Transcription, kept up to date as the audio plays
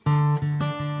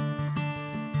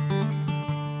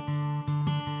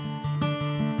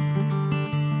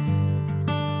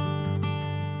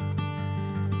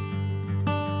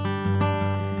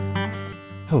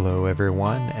Hello,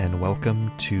 everyone, and welcome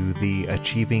to the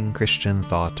Achieving Christian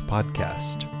Thought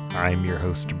podcast. I'm your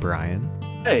host, Brian.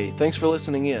 Hey, thanks for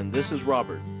listening in. This is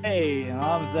Robert. Hey, and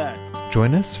I'm Zach.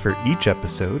 Join us for each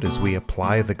episode as we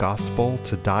apply the gospel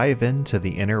to dive into the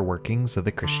inner workings of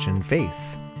the Christian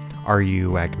faith. Are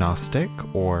you agnostic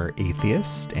or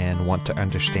atheist and want to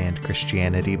understand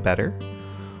Christianity better?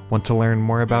 Want to learn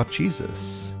more about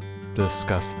Jesus?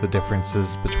 Discuss the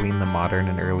differences between the modern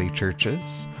and early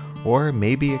churches? Or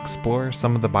maybe explore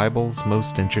some of the Bible's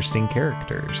most interesting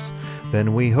characters?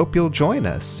 Then we hope you'll join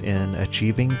us in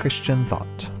Achieving Christian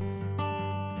Thought.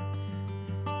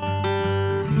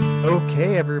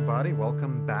 Okay, everybody,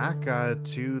 welcome back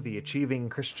to the Achieving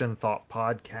Christian Thought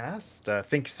podcast.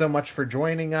 Thank you so much for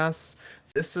joining us.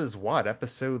 This is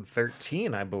episode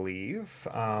 13, I believe.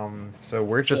 So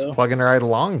we're just plugging right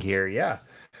along here, yeah.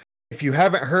 If you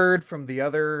haven't heard from the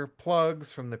other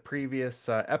plugs from the previous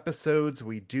episodes,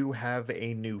 we do have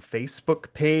a new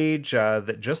Facebook page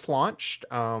that just launched.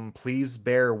 Please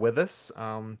bear with us.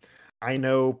 I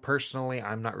know personally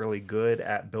I'm not really good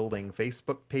at building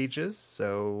Facebook pages,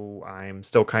 so I'm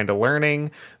still kind of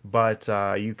learning, but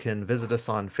you can visit us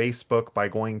on Facebook by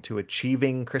going to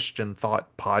Achieving Christian Thought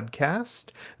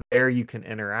Podcast. There you can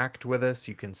interact with us.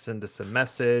 You can send us a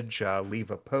message, leave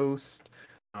a post.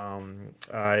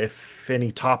 If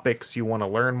any topics you want to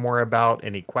learn more about,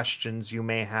 any questions you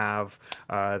may have,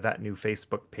 that new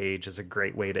Facebook page is a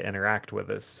great way to interact with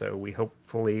us. So we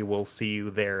hopefully will see you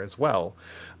there as well.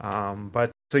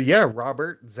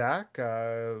 Robert, Zach,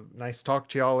 nice to talk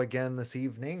to y'all again this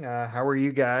evening. How are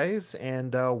you guys?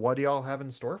 And what do y'all have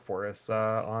in store for us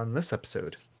on this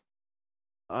episode?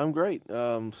 I'm great.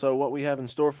 So what we have in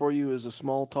store for you is a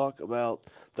small talk about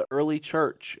the early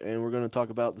church, and we're going to talk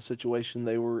about the situation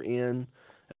they were in,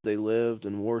 they lived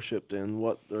and worshipped, and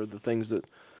what are the things that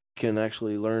can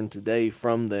actually learn today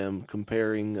from them,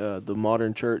 comparing the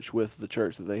modern church with the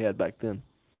church that they had back then.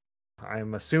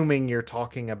 I'm assuming you're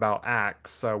talking about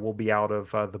Acts. We'll be out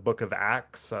of the book of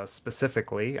Acts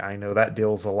specifically. I know that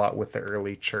deals a lot with the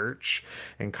early church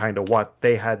and kind of what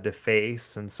they had to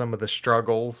face and some of the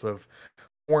struggles of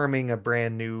forming a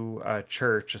brand new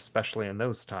church, especially in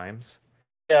those times.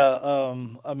 Yeah,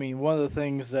 I mean, one of the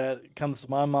things that comes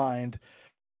to my mind,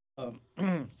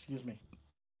 excuse me,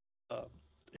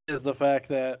 is the fact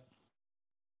that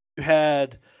you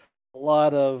had a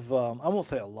lot of, I won't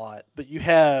say a lot, but you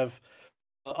have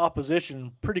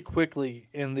opposition pretty quickly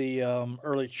in the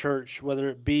early church, whether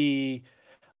it be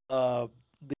the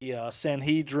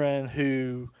Sanhedrin,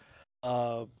 who,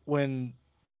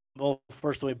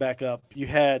 first let me back up. You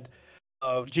had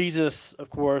Jesus, of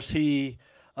course, he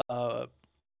uh,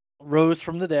 rose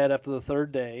from the dead after the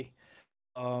third day,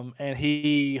 and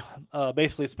he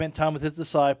basically spent time with his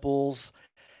disciples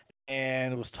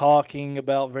and was talking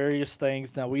about various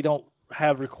things. Now, we don't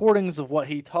have recordings of what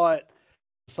he taught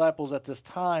disciples at this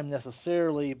time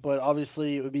necessarily, but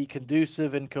obviously it would be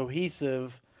conducive and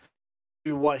cohesive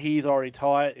to what he's already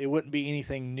taught. It wouldn't be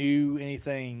anything new,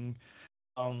 anything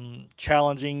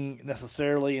challenging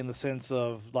necessarily in the sense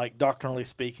of, like, doctrinally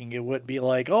speaking. It wouldn't be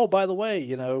like, oh, by the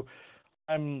way,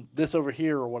 I'm this over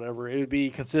here or whatever. It would be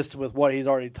consistent with what he's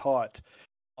already taught.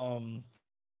 And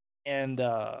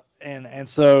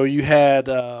so you had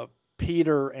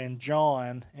Peter and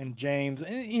John and James,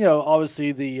 and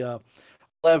obviously the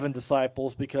 11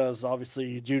 disciples, because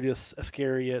obviously Judas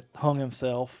Iscariot hung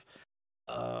himself,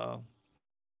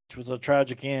 which was a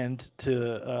tragic end to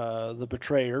the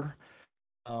betrayer.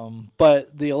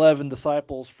 But the 11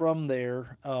 disciples from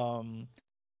there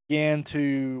began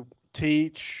to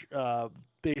teach,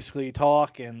 basically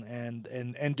talk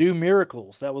and do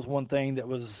miracles. That was one thing that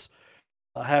was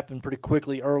happened pretty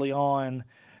quickly early on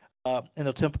in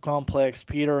the temple complex.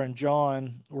 Peter and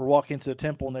John were walking to the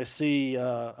temple, and they see,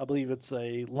 I believe it's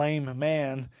a lame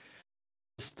man,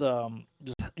 just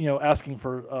asking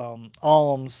for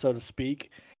alms, so to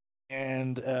speak.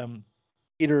 And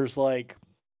Peter's like,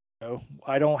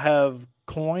 I don't have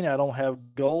coin, I don't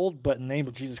have gold, but in the name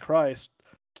of Jesus Christ,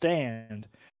 stand.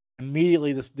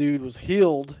 Immediately, this dude was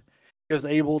healed. He was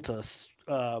able to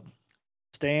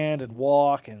stand and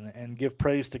walk and give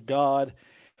praise to God.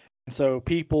 And so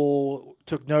people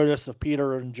took notice of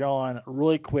Peter and John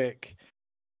really quick.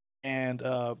 And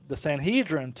the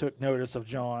Sanhedrin took notice of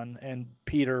John and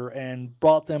Peter and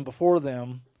brought them before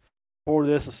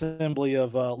this assembly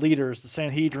of leaders. The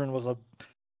Sanhedrin was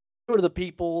two of the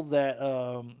people that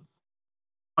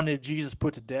wanted Jesus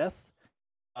put to death.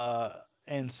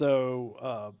 And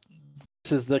so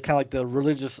this is the kind of like the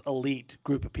religious elite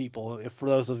group of people. If for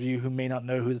those of you who may not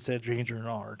know who the Sanhedrin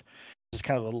are, just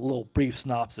kind of a little brief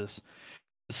synopsis.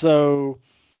 So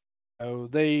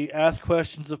they ask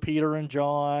questions of Peter and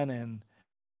John,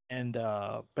 and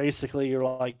basically you're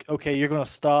like, okay, you're going to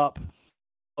stop,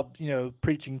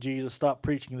 preaching Jesus, stop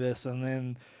preaching this, and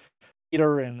then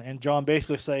Peter and John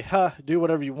basically say, "Ha, do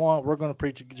whatever you want. We're going to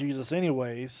preach Jesus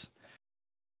anyways."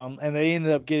 And they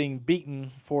ended up getting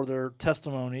beaten for their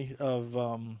testimony of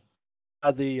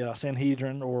by the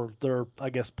Sanhedrin, or their, I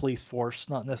guess, police force,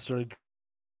 not necessarily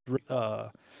uh,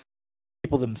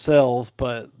 people themselves,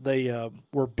 but they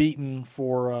were beaten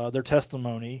for their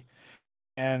testimony.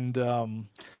 And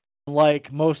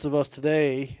like most of us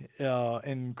today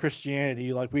in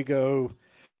Christianity, like we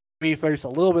face a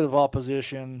little bit of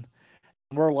opposition.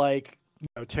 We're like,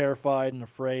 terrified and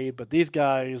afraid. But these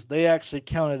guys, they actually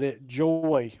counted it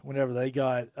joy whenever they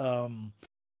got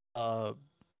uh,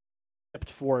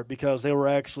 for it, because they were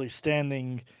actually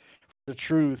standing for the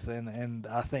truth, and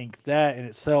I think that in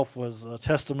itself was a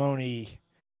testimony.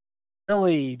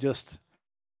 Really, just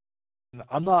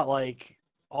I'm not like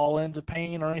all into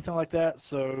pain or anything like that.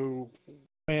 So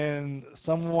when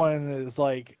someone is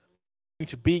like going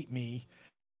to beat me,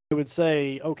 I would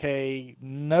say, okay,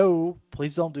 no,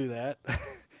 please don't do that.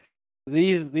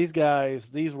 These guys,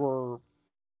 these were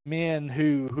men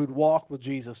who'd walked with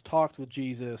Jesus, talked with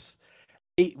Jesus,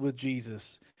 ate with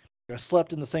Jesus,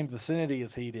 slept in the same vicinity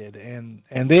as he did, and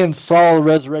then saw the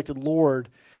resurrected Lord.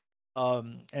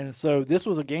 And so this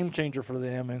was a game changer for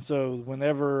them. And so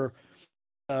whenever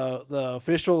the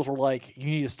officials were like, "You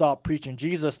need to stop preaching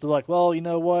Jesus," they're like, "Well, you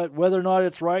know what? Whether or not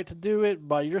it's right to do it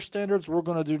by your standards, we're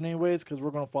going to do it anyways because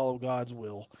we're going to follow God's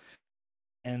will."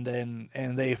 And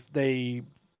they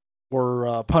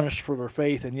were punished for their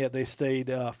faith, and yet they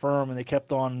stayed firm, and they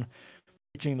kept on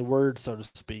preaching the word, so to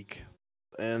speak.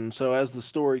 And so as the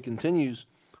story continues,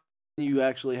 you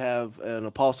actually have an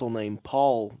apostle named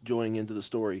Paul joining into the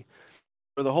story.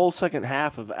 For the whole second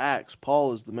half of Acts,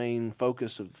 Paul is the main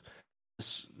focus of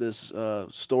this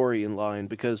story in line,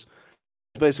 because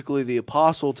basically the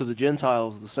apostle to the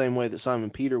Gentiles the same way that Simon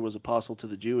Peter was apostle to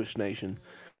the Jewish nation.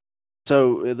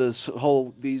 So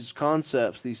these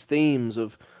concepts, these themes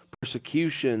of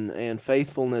persecution and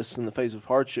faithfulness in the face of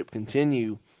hardship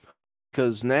continue,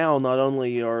 because now not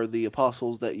only are the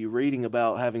apostles that you're reading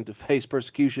about having to face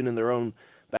persecution in their own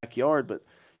backyard, but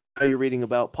now you're reading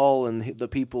about Paul and the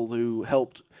people who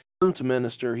helped him to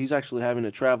minister. He's actually having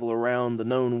to travel around the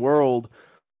known world,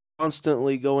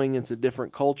 constantly going into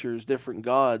different cultures, different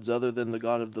gods other than the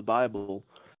God of the Bible.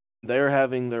 They're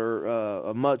having their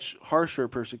a much harsher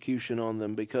persecution on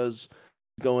them, because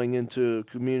going into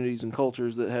communities and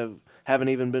cultures that haven't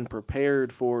even been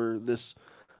prepared for this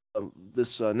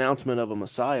announcement of a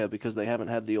Messiah, because they haven't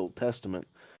had the Old Testament.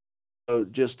 So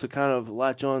just to kind of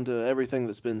latch on to everything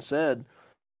that's been said,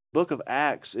 Book of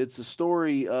Acts, it's a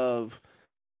story of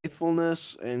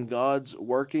faithfulness and God's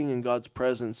working and God's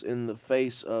presence in the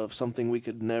face of something we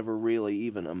could never really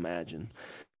even imagine.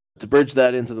 To bridge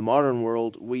that into the modern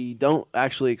world, we don't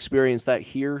actually experience that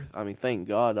here. I mean, thank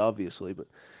God, obviously, but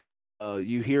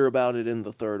you hear about it in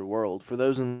the third world. For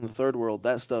those in the third world,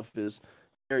 that stuff is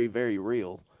very, very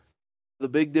real. The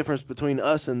big difference between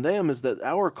us and them is that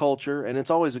our culture, and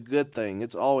it's always a good thing,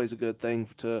 it's always a good thing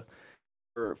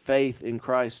for faith in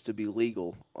Christ to be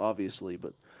legal, obviously,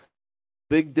 but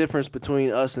big difference between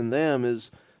us and them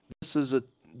is this is a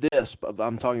this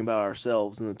I'm talking about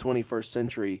ourselves in the 21st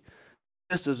century.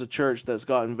 This is a church that's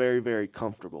gotten very, very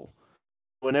comfortable.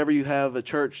 Whenever you have a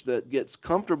church that gets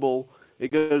comfortable,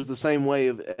 it goes the same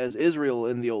way as Israel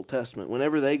in the Old Testament.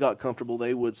 Whenever they got comfortable,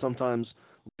 they would sometimes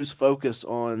lose focus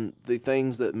on the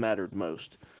things that mattered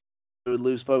most. They would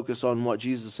lose focus on what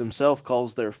Jesus himself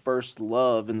calls their first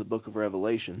love in the book of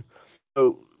Revelation.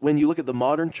 So when you look at the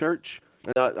modern church,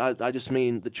 and I just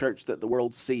mean the church that the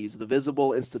world sees, the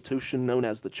visible institution known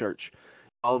as the church,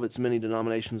 all of its many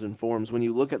denominations and forms. When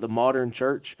you look at the modern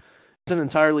church, it's an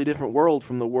entirely different world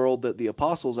from the world that the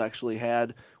apostles actually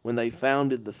had when they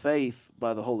founded the faith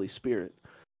by the Holy Spirit.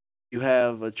 You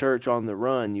have a church on the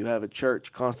run. You have a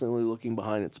church constantly looking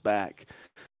behind its back.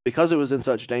 Because it was in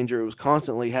such danger, it was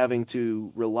constantly having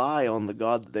to rely on the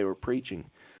God that they were preaching.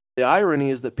 The irony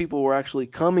is that people were actually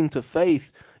coming to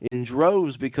faith in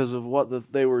droves because of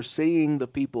what they were seeing the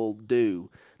people do,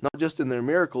 not just in their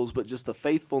miracles, but just the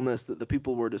faithfulness that the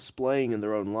people were displaying in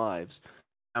their own lives.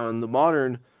 Now, in the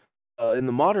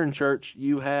modern church,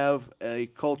 you have a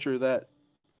culture that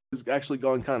is actually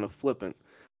gone kind of flippant.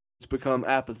 It's become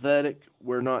apathetic.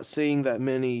 We're not seeing that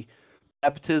many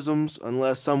baptisms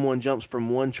unless someone jumps from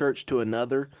one church to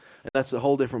another, and that's a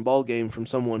whole different ballgame from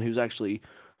someone who's actually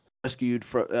rescued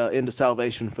into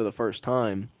salvation for the first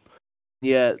time.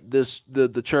 Yet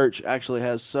the church actually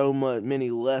has so many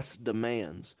less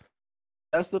demands.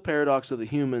 That's the paradox of the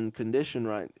human condition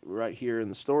right here in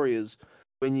the story is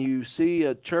when you see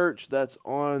a church that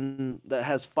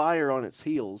has fire on its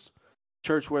heels,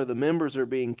 church where the members are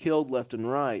being killed left and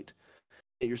right,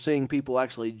 and you're seeing people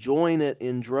actually join it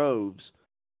in droves.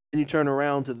 And you turn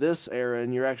around to this era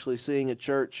and you're actually seeing a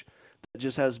church that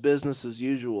just has business as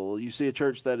usual. You see a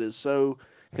church that is so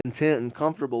content and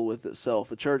comfortable with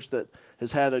itself, a church that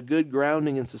has had a good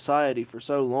grounding in society for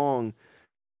so long.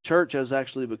 Church has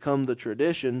actually become the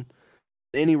tradition.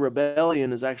 Any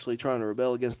rebellion is actually trying to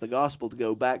rebel against the gospel to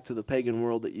go back to the pagan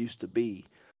world that used to be.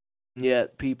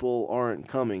 Yet people aren't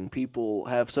coming. People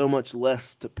have so much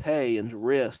less to pay and to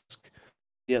risk,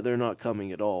 yet they're not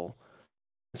coming at all.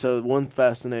 So one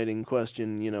fascinating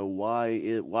question,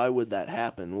 why would that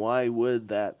happen? Why would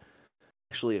that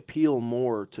actually appeal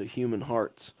more to human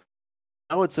hearts?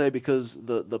 I would say because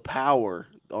the power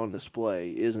on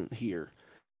display isn't here.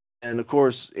 And of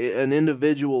course, an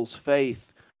individual's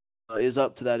faith is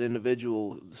up to that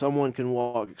individual. Someone can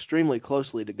walk extremely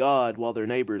closely to God while their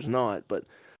neighbor is not. But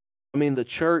I mean, the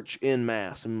church in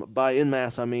mass, and by in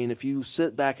mass, I mean if you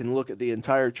sit back and look at the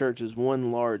entire church as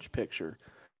one large picture,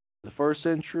 the first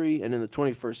century and in the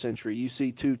 21st century, you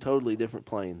see two totally different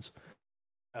planes.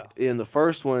 Yeah. In the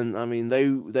first one, I mean,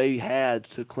 they had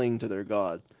to cling to their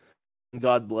God.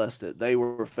 God blessed it. They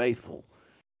were faithful.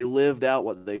 They lived out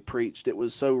what they preached. It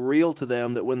was so real to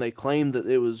them that when they claimed that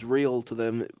it was real to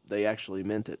them, they actually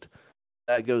meant it.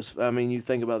 That goes, I mean, you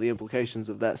think about the implications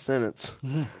of that sentence.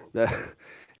 Mhm. That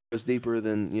goes deeper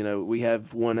than, we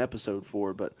have one episode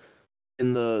for. But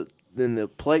in the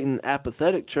blatant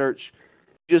apathetic church,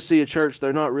 you just see a church,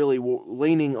 they're not really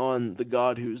leaning on the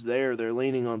God who's there. They're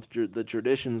leaning on the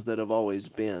traditions that have always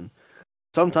been.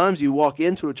 Sometimes you walk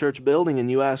into a church building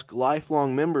and you ask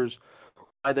lifelong members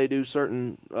why they do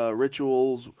certain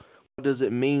rituals. What does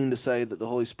it mean to say that the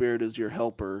Holy Spirit is your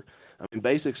helper? I mean,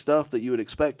 basic stuff that you would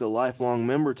expect a lifelong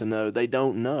member to know, they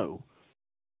don't know.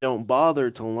 They don't bother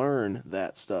to learn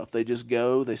that stuff. They just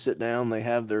go, they sit down, they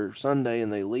have their Sunday,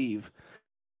 and they leave.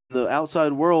 The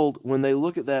outside world, when they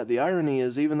look at that, the irony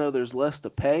is even though there's less to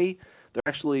pay, they're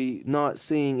actually not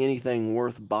seeing anything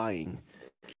worth buying,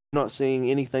 not seeing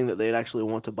anything that they'd actually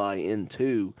want to buy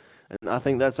into. And I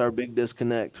think that's our big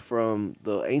disconnect from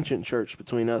the ancient church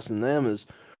between us and them is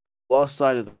lost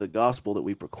sight of the gospel that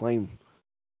we proclaim.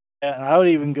 And I would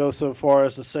even go so far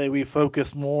as to say we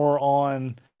focus more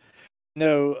on, you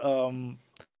know,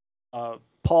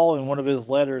 Paul in one of his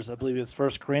letters, I believe it's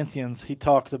First Corinthians, he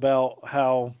talked about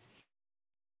how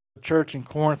the church in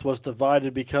Corinth was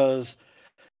divided because,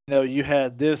 you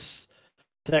had this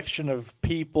section of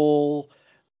people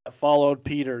that followed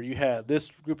Peter. You had this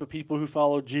group of people who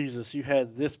followed Jesus. You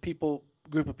had this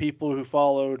group of people who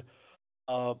followed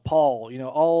Paul.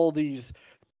 All these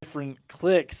different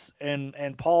cliques,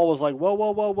 and Paul was like, whoa,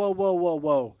 whoa, whoa, whoa, whoa, whoa,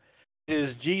 whoa. It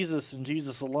is Jesus and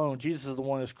Jesus alone. Jesus is the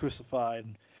one who's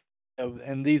crucified,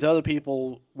 and these other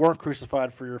people weren't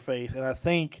crucified for your faith. And I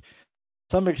think, to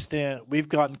some extent, we've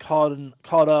gotten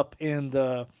caught up in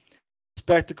the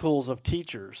spectacles of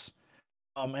teachers.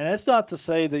 And it's not to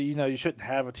say that you shouldn't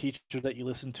have a teacher that you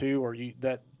listen to, or you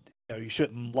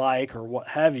shouldn't like, or what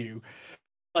have you.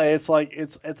 But it's like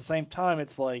it's at the same time,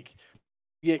 it's like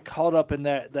you get caught up in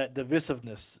that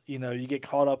divisiveness. You get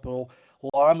caught up. Well,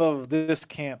 I'm of this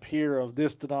camp here, of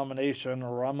this denomination,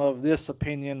 or I'm of this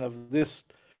opinion, of this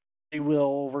free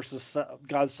will versus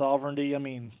God's sovereignty. I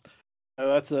mean,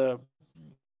 that's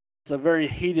it's a very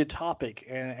heated topic,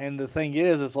 and the thing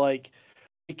is like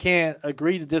we can't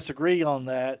agree to disagree on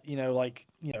that.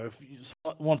 If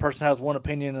one person has one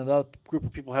opinion and another group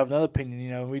of people have another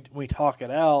opinion, we talk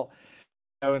it out.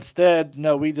 Instead,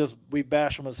 no, we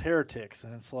bash them as heretics,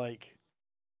 and it's like,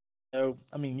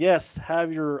 I mean, yes,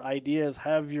 have your ideas,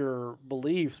 have your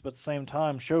beliefs, but at the same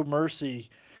time, show mercy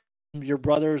to your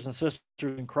brothers and sisters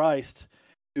in Christ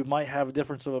who might have a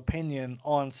difference of opinion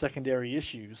on secondary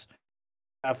issues.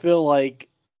 I feel like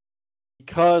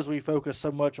because we focus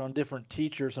so much on different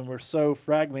teachers and we're so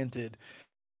fragmented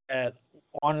that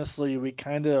honestly we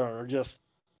kind of are just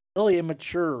really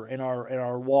immature in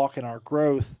our walk and our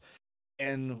growth,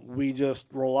 and we just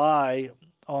rely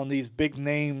on these big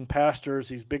name pastors,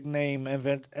 these big name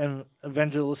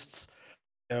evangelists,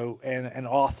 and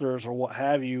authors or what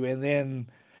have you, and then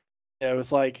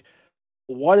it's like,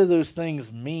 what do those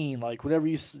things mean? Like, whenever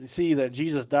you see that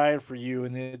Jesus died for you,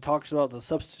 and it talks about the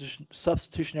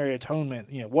substitutionary atonement,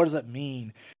 what does that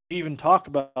mean? Can you even talk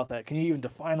about that? Can you even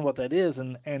define what that is?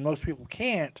 And most people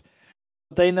can't.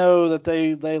 But they know that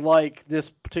they like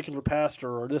this particular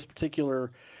pastor or this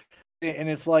particular, and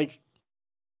it's like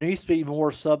there needs to be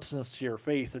more substance to your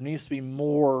faith. There needs to be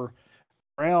more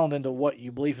ground into what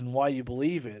you believe and why you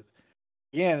believe it.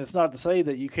 Again, it's not to say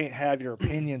that you can't have your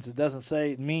opinions. It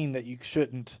doesn't mean that you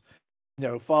shouldn't,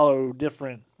 follow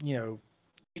different,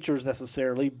 teachers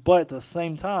necessarily. But at the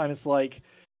same time, it's like,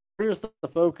 where's the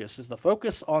focus? Is the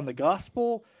focus on the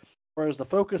gospel, or is the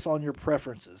focus on your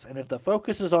preferences? And if the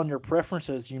focus is on your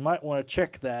preferences, you might want to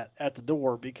check that at the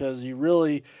door, because you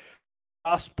really,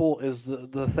 gospel is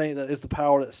the thing that is the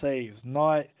power that saves,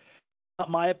 not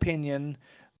my opinion,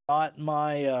 not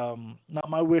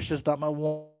my wishes, not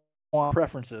my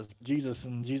preferences, Jesus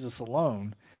and Jesus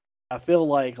alone. I feel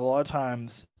like a lot of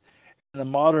times in the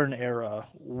modern era,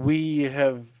 we've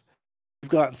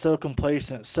gotten so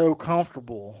complacent, so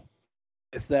comfortable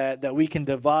with that we can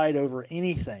divide over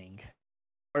anything.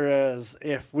 Whereas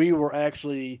if we were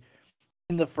actually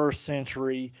in the first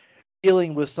century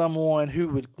dealing with someone who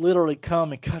would literally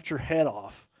come and cut your head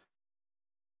off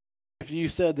if you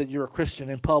said that you're a Christian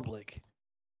in public,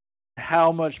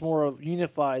 how much more of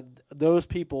unified those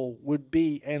people would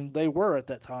be, and they were at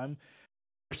that time,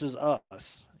 versus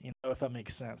us. If that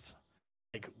makes sense.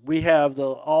 Like, we have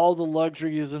all the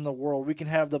luxuries in the world. We can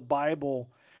have the Bible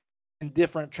in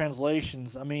different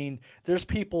translations. I mean, there's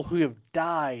people who have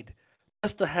died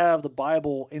just to have the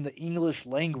Bible in the English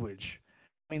language.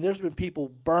 I mean, there's been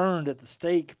people burned at the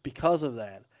stake because of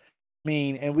that. I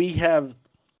mean, and we have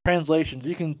translations.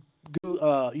 You can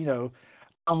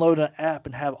download an app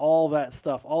and have all that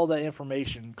stuff, all that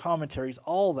information, commentaries,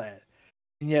 all that.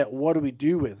 And yet, what do we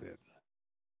do with it?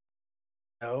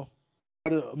 I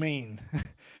mean?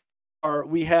 Or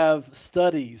we have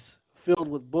studies filled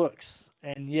with books,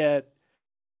 and yet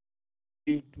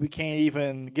we can't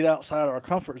even get outside our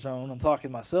comfort zone. I'm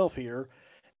talking myself here.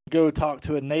 Go talk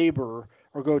to a neighbor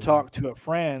or go talk to a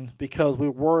friend because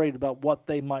we're worried about what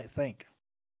they might think.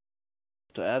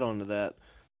 To add on to that,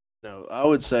 I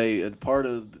would say a part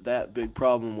of that big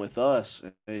problem with us,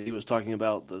 and he was talking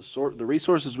about the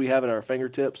resources we have at our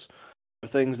fingertips are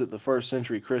things that the first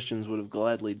century Christians would have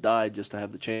gladly died just to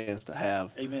have the chance to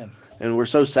have. Amen. And we're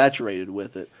so saturated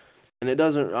with it. And it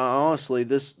doesn't honestly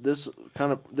this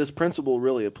principle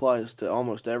really applies to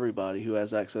almost everybody who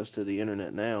has access to the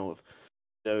internet now.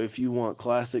 If you want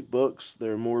classic books,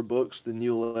 there are more books than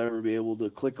you'll ever be able to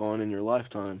click on in your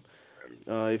lifetime.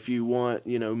 If you want,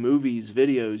 movies,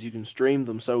 videos, you can stream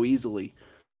them so easily.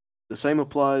 The same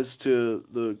applies to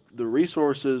the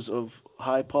resources of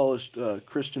high polished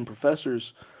Christian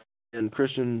professors and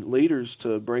Christian leaders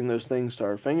to bring those things to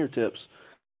our fingertips.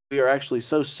 We are actually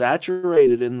so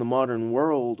saturated in the modern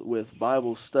world with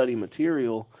Bible study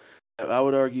material that I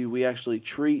would argue we actually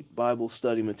treat Bible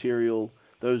study material,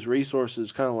 those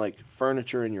resources, kind of like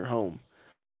furniture in your home.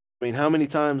 I mean, how many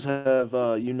times have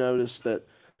you noticed that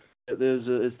I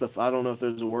don't know if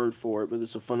there's a word for it, but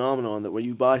it's a phenomenon that when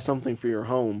you buy something for your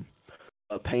home,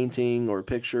 a painting or a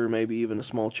picture, maybe even a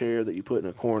small chair that you put in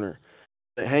a corner,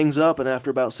 it hangs up, and after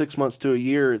about 6 months to a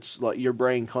year, it's like your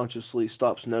brain consciously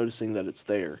stops noticing that it's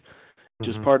there. It's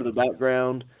just part of the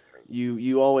background.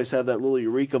 You always have that little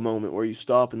eureka moment where you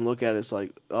stop and look at it. It's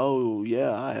like, oh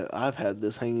yeah, I've had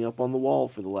this hanging up on the wall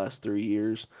for the last 3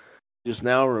 years. Just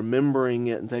now remembering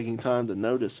it and taking time to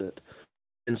notice it.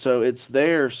 And so it's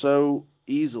there so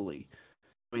easily.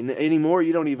 I mean, anymore,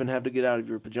 you don't even have to get out of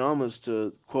your pajamas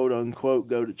to quote unquote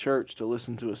go to church to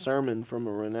listen to a sermon from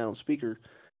a renowned speaker.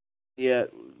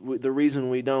 Yet, the reason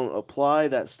we don't apply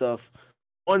that stuff,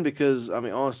 one, because, I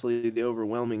mean, honestly, the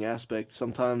overwhelming aspect,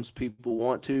 sometimes people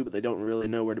want to, but they don't really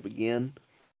know where to begin.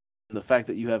 The fact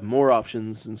that you have more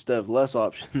options instead of less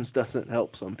options doesn't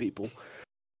help some people.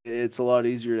 It's a lot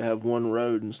easier to have one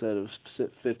road instead of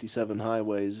 57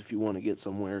 highways if you want to get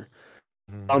somewhere.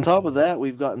 On top of that,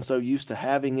 we've gotten so used to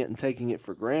having it and taking it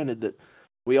for granted that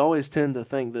we always tend to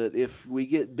think that if we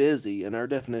get busy, and our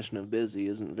definition of busy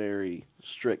isn't very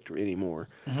strict anymore.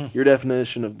 Your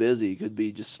definition of busy could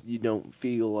be just you don't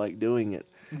feel like doing it.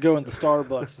 Going to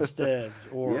Starbucks instead,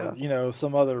 or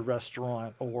some other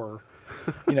restaurant, or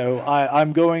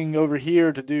I'm going over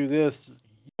here to do this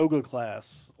yoga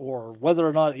class, or whether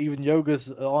or not even yoga's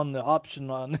on the option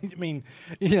on. I mean,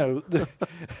 you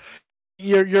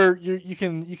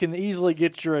can easily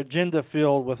get your agenda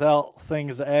filled without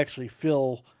things that actually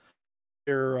fill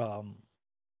your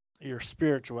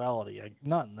spirituality.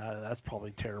 That's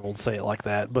probably terrible to say it like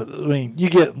that, but I mean, you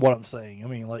get what I'm saying. I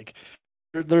mean, like,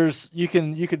 you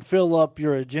can fill up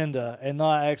your agenda and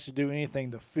not actually do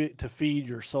anything to feed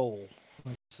your soul.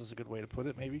 This is a good way to put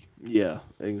it, maybe. Yeah,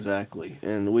 exactly.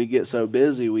 And we get so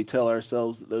busy, we tell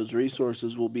ourselves that those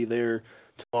resources will be there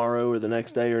tomorrow or the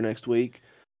next day or next week.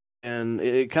 And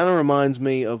it kind of reminds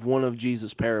me of one of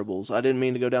Jesus' parables. I didn't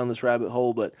mean to go down this rabbit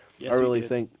hole, but Yes, I really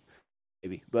think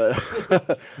maybe, but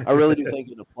I really do think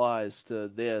it applies to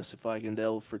this. If I can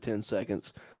delve for 10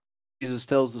 seconds, Jesus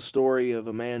tells the story of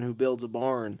a man who builds a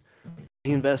barn.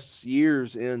 He invests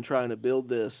years in trying to build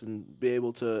this and be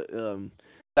able to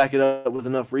back it up with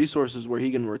enough resources where he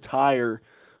can retire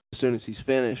as soon as he's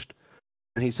finished.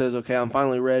 And he says, "Okay, I'm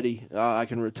finally ready. I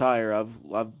can retire.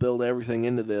 I've built everything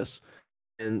into this."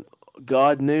 And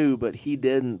God knew, but he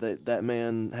didn't, that that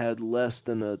man had less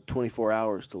than 24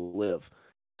 hours to live.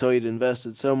 So he'd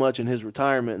invested so much in his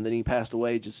retirement, and then he passed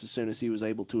away just as soon as he was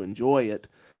able to enjoy it.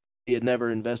 He had never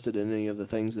invested in any of the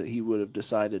things that he would have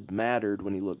decided mattered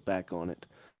when he looked back on it.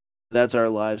 That's our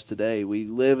lives today. We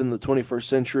live in the 21st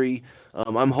century.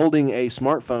 I'm holding a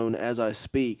smartphone as I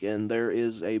speak, and there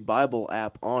is a Bible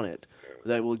app on it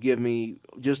that will give me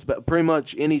just about pretty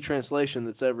much any translation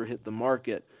that's ever hit the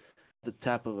market at the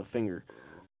tap of a finger.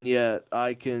 Yet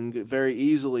I can very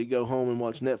easily go home and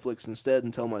watch Netflix instead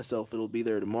and tell myself it'll be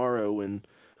there tomorrow when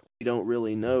we don't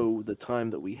really know the time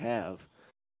that we have.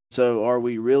 So, are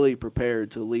we really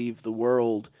prepared to leave the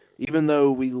world, even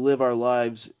though we live our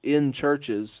lives in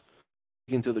churches?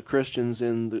 Speaking to the Christians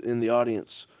in the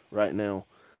audience right now,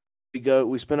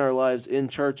 we spend our lives in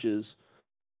churches,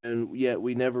 and yet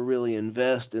we never really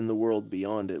invest in the world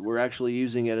beyond it. We're actually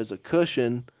using it as a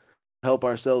cushion to help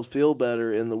ourselves feel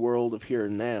better in the world of here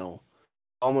and now,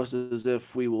 almost as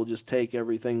if we will just take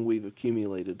everything we've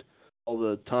accumulated, all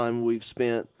the time we've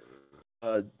spent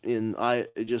in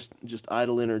just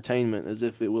idle entertainment, as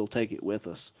if it will take it with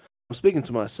us. I'm speaking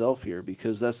to myself here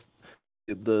because that's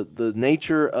the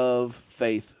nature of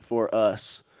faith for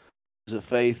us is a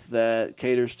faith that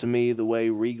caters to me the way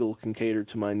Regal can cater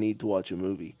to my need to watch a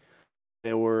movie.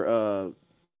 There were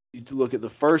you look at the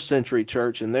first century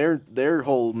church, and their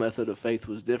whole method of faith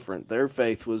was different. Their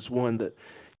faith was one that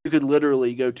you could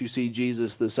literally go to see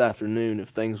Jesus this afternoon if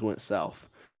things went south.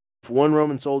 If one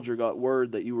Roman soldier got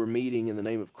word that you were meeting in the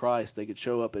name of Christ, they could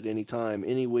show up at any time,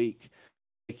 any week,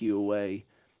 take you away.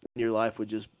 And your life would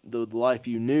just, the life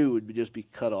you knew would just be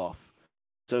cut off.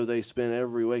 So they spent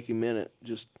every waking minute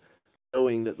just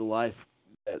knowing that the life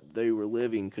that they were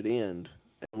living could end.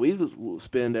 And we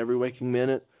spend every waking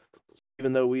minute,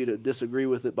 even though we disagree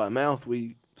with it by mouth,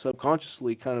 we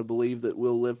subconsciously kind of believe that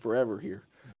we'll live forever here.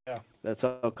 Yeah. That's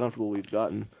how comfortable we've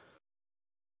gotten.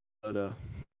 But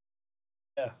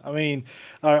Yeah, I mean,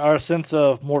 our sense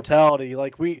of mortality,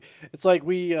 it's like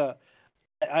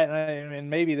and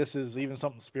maybe this is even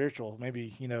something spiritual.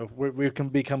 Maybe we can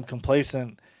become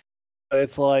complacent, but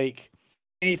it's like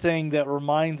anything that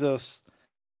reminds us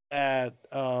that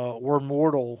we're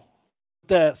mortal.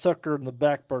 Put that sucker in the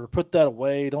back burner. Put that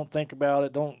away. Don't think about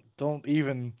it. Don't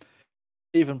even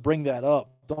bring that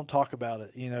up. Don't talk about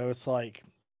it. It's like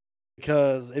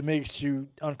because it makes you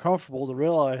uncomfortable to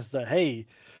realize that hey,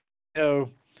 you know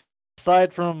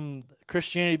aside from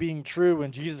Christianity being true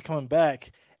and Jesus coming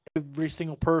back, every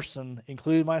single person,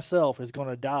 including myself, is going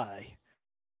to die,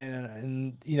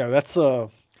 and that's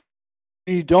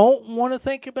you don't want to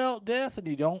think about death, and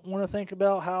you don't want to think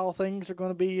about how things are going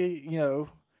to be.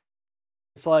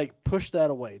 It's like push that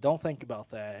away. Don't think about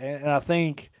that. And I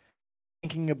think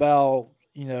thinking about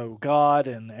God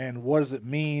and what does it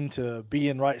mean to be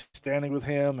in right standing with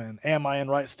Him, and am I in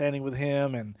right standing with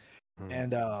Him, and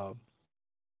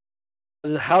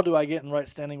how do I get in right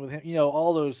standing with Him?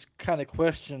 All those kind of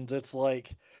questions. It's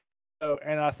like, oh,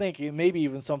 and I think it maybe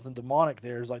even something demonic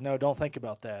there is like, no, don't think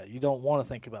about that. You don't want to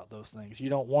think about those things. You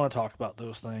don't want to talk about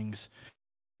those things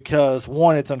because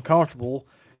one, it's uncomfortable.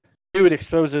 Two, it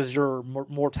exposes your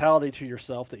mortality to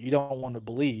yourself that you don't want to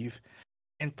believe.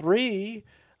 And three,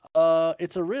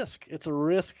 it's a risk. It's a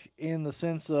risk in the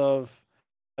sense of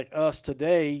like us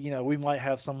today. We might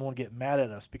have someone get mad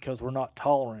at us because we're not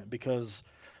tolerant because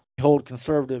hold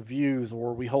conservative views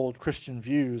or we hold Christian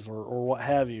views or what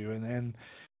have you, and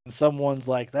someone's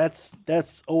like that's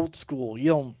old school. You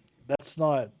don't. That's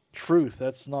not truth.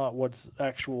 That's not what's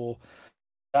actual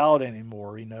valid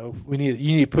anymore. You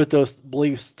need to put those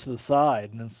beliefs to the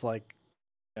side, and it's like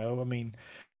I mean,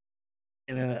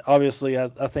 and then obviously I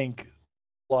think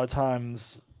a lot of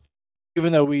times,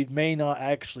 even though we may not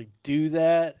actually do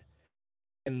that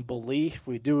in belief,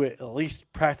 we do it at least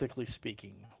practically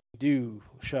speaking. We do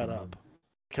shut up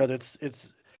because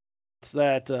it's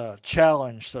that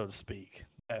challenge, so to speak,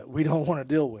 that we don't want to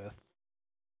deal with.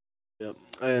 yep.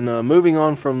 And moving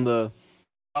on from the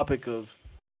topic of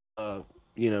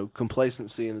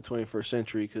complacency in the 21st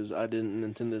century, because I didn't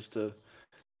intend this to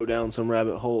go down some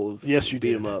rabbit hole of Yes, you beat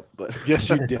did. 'em up, but Yes,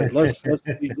 you did. Let's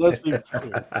be clear.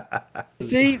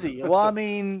 It's easy. Well, I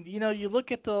mean, you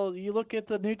look at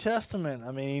the New Testament.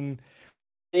 I mean,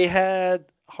 they had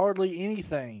hardly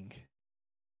anything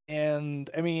And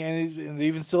I mean, and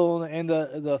even still in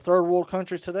the third world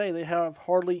countries today, they have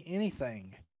hardly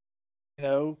anything, you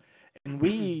know. And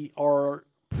we are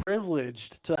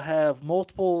privileged to have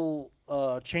multiple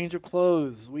change of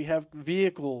clothes. We have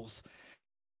vehicles.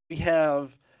 We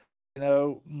have,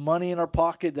 money in our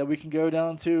pocket that we can go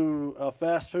down to a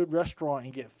fast food restaurant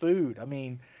and get food. I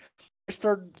mean, there's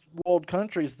third world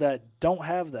countries that don't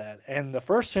have that, and the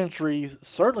first century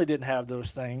certainly didn't have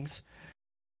those things.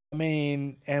 I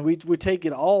mean, and we take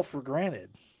it all for granted.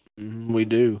 We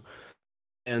do.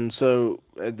 And so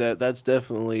that's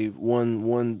definitely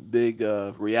one big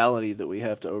reality that we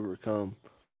have to overcome.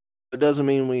 It doesn't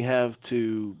mean we have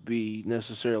to be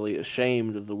necessarily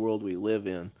ashamed of the world we live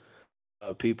in.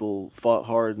 People fought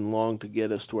hard and long to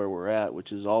get us to where we're at,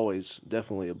 which is always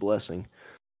definitely a blessing.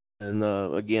 And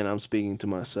again, I'm speaking to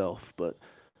myself, but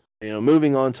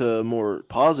moving on to a more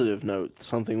positive note,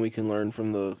 something we can learn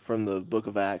from the Book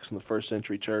of Acts and the first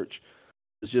century church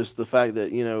is just the fact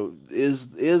that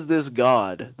is this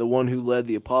God the one who led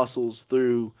the apostles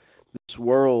through this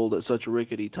world at such a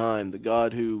rickety time, the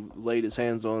God who laid his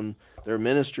hands on their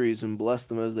ministries and blessed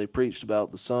them as they preached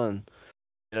about the Son?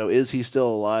 Is he still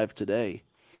alive today?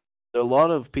 There are a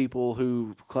lot of people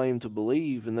who claim to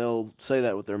believe, and they'll say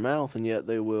that with their mouth, and yet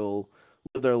they will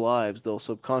live their lives. They'll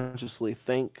subconsciously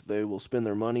think, they will spend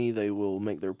their money, they will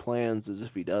make their plans as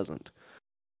if he doesn't.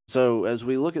 So as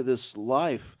we look at this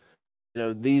life,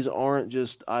 these aren't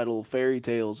just idle fairy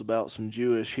tales about some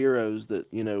Jewish heroes that,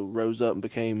 rose up and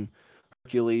became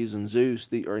Hercules and Zeus,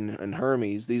 and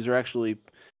Hermes. These are actually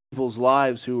people's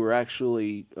lives who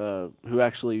actually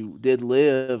did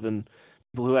live, and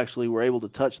people who actually were able to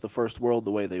touch the first world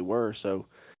the way they were. So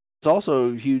it's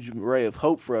also a huge ray of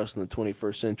hope for us in the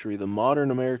 21st century. The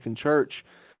modern American church,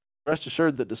 rest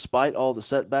assured that despite all the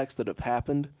setbacks that have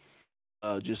happened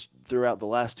just throughout the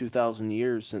last 2,000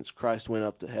 years since Christ went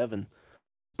up to heaven,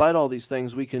 despite all these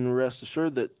things, we can rest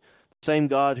assured that the same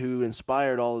God who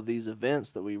inspired all of these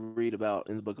events that we read about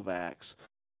in the book of Acts,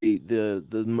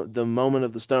 the moment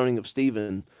of the stoning of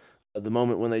Stephen, the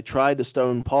moment when they tried to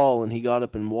stone Paul and he got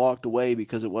up and walked away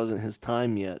because it wasn't his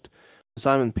time yet.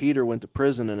 Simon Peter went to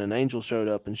prison and an angel showed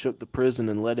up and shook the prison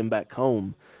and led him back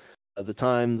home. The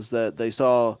times that they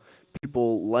saw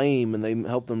people lame and they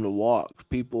helped them to walk,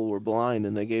 people were blind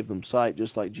and they gave them sight,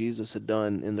 just like Jesus had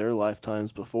done in their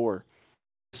lifetimes before.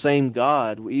 Same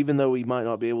God, even though we might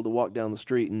not be able to walk down the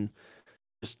street and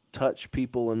just touch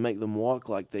people and make them walk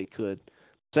like they could,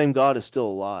 the same God is still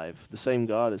alive. The same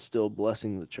God is still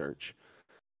blessing the church.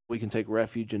 We can take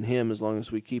refuge in him as long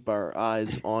as we keep our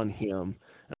eyes on him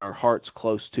and our hearts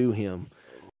close to him.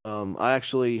 I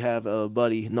actually have a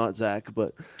buddy, not Zach,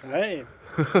 but Hey,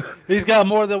 he's got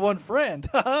more than one friend.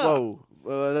 whoa,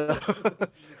 I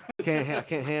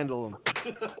can't handle him.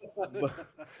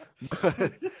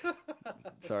 But,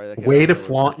 sorry, that Way to got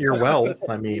flaunt your wealth.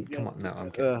 I mean, come on. No,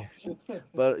 I'm kidding.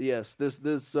 But yes,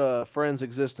 this friend's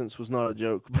existence was not a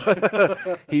joke,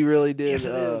 but he really did. Yes,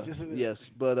 it is. Yes, it is.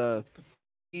 Yes, but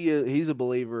he's a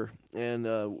believer, and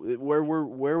where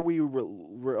we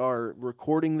are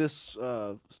recording this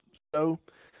show,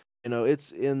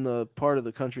 it's in the part of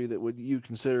the country that would you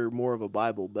consider more of a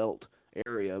Bible Belt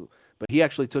area. But he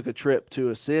actually took a trip to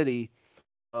a city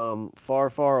far,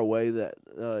 far away that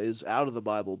is out of the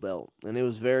Bible Belt, and it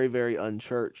was very, very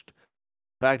unchurched.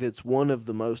 In fact, it's one of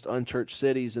the most unchurched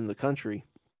cities in the country.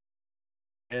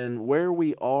 And where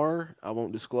we are, I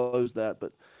won't disclose that,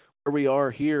 but where we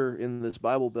are here in this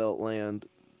Bible Belt land,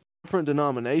 different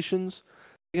denominations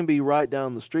can be right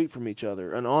down the street from each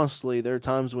other. And honestly, there are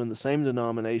times when the same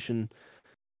denomination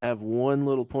have one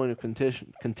little point of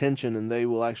contention and they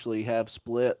will actually have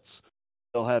splits.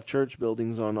 They'll have church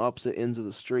buildings on opposite ends of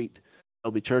the street.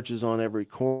 There'll be churches on every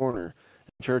corner,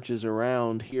 churches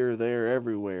around here, there,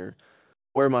 everywhere.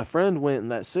 Where my friend went in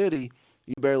that city,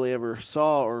 you barely ever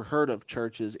saw or heard of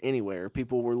churches anywhere.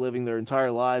 People were living their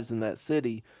entire lives in that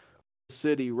city. The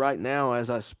city right now, as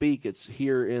I speak, it's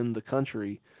here in the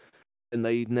country, and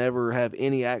they never have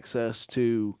any access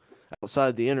to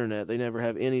outside the internet. They never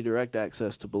have any direct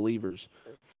access to believers.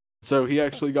 So he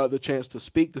actually got the chance to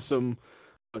speak to some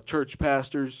church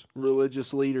pastors,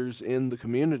 religious leaders in the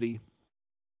community.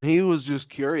 He was just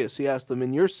curious. He asked them,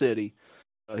 in your city,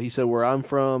 he said, where I'm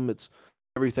from, it's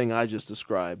everything I just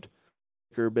described.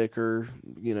 Bicker,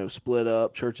 split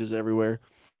up, churches everywhere.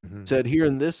 Mm-hmm. Said, here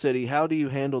in this city, how do you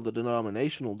handle the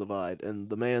denominational divide? And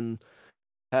the man,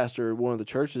 pastor one of the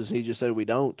churches, he just said, we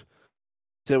don't.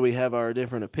 He said, we have our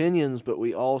different opinions, but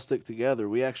we all stick together.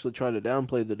 We actually try to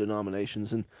downplay the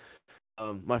denominations. And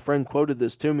my friend quoted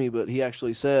this to me, but he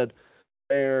actually said,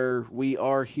 where we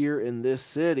are here in this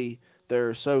city, there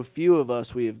are so few of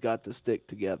us, we have got to stick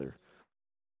together.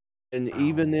 And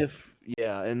even Wow. if,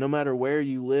 yeah, and no matter where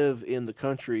you live in the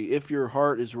country, if your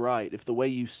heart is right, if the way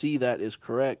you see that is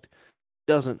correct, it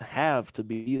doesn't have to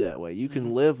be that way. You can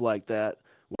Mhm. live like that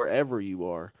wherever you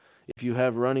are. If you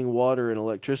have running water and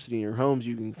electricity in your homes,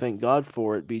 you can thank God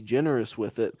for it, be generous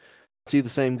with it, see the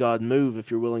same God move if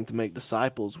you're willing to make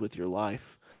disciples with your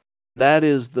life. That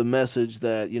is the message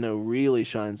that, really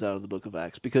shines out of the book of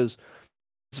Acts, because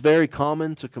it's very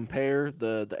common to compare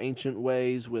the ancient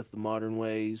ways with the modern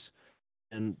ways,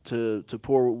 and to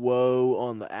pour woe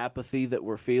on the apathy that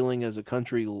we're feeling as a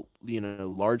country,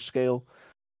 large scale.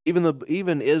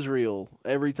 Even Israel,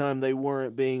 every time they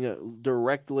weren't being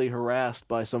directly harassed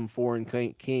by some foreign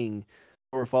king,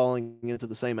 were falling into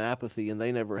the same apathy, and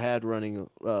they never had running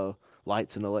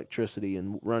lights and electricity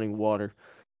and running water.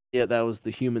 Yet that was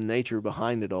the human nature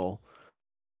behind it all.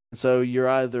 So you're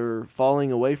either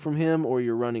falling away from him or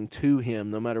you're running to him,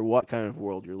 no matter what kind of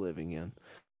world you're living in.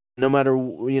 No matter,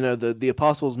 the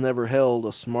apostles never held a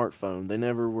smartphone. They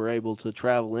never were able to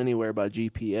travel anywhere by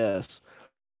GPS.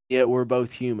 Yet we're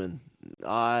both human.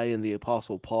 I and the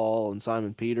apostle Paul and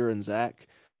Simon Peter and Zach,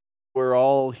 we're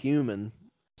all human.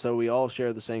 So we all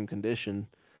share the same condition.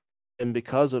 And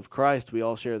because of Christ, we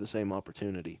all share the same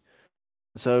opportunity.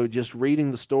 So just reading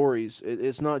the stories,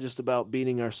 it's not just about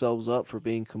beating ourselves up for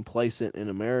being complacent in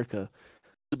America.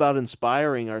 It's about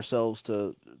inspiring ourselves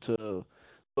to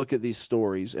look at these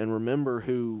stories and remember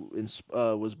who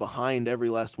was behind every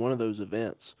last one of those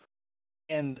events.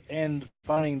 And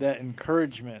finding that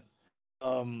encouragement,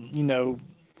 you know,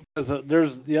 because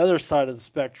there's the other side of the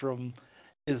spectrum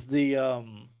is the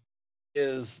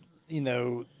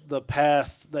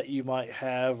past that you might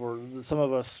have, or some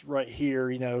of us right here.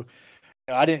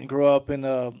 I didn't grow up in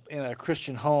a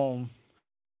Christian home,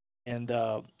 and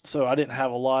so I didn't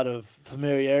have a lot of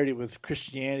familiarity with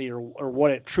Christianity, or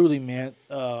what it truly meant,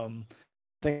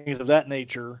 things of that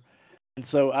nature. And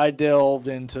so I delved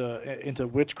into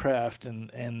witchcraft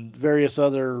and various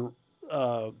other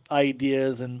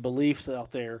ideas and beliefs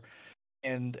out there,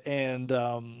 and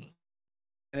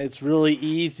it's really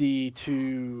easy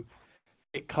to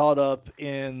get caught up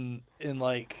in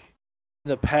like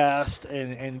the past,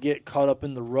 and get caught up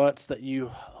in the ruts that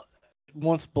you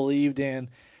once believed in,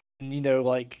 and you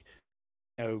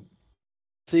know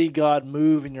see God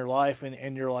move in your life,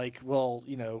 and you're like, well,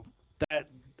 that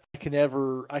I can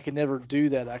never do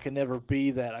that. I can never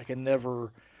be that. I can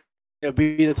never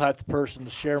be the type of person to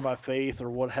share my faith or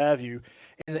what have you.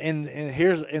 And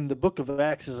here's in the book of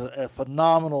Acts is a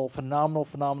phenomenal, phenomenal,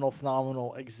 phenomenal,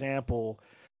 phenomenal example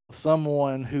of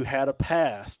someone who had a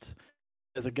past,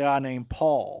 as a guy named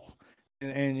Paul.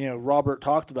 And Robert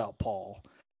talked about Paul.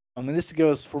 And this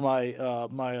goes for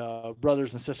my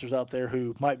brothers and sisters out there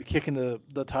who might be kicking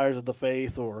the tires of the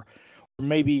faith, or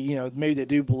maybe they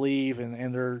do believe,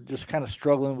 and they're just kind of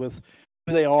struggling with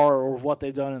who they are or what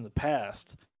they've done in the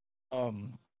past.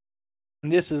 Um, and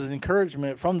this is an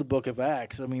encouragement from the book of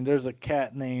Acts. I mean, there's a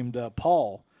cat named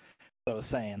Paul, I was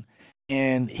saying,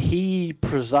 and he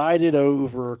presided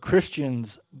over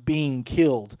Christians being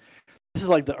killed. This is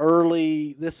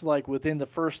like within the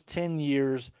first 10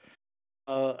 years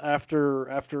after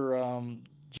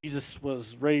Jesus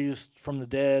was raised from the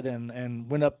dead, and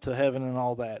went up to heaven and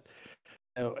all that.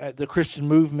 The Christian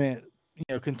movement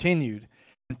continued,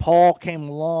 and Paul came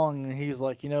along, and he's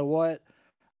like, you know what?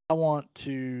 I want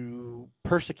to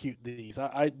persecute these.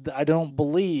 I don't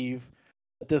believe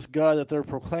that this God that they're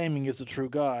proclaiming is a true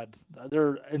God.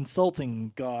 They're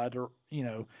insulting God,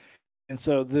 and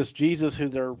so this Jesus who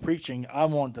they're preaching, I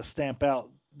want to stamp out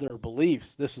their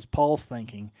beliefs. This is Paul's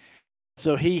thinking.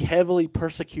 So he heavily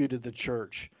persecuted the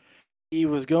church. He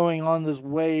was going on this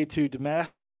way to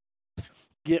Damascus,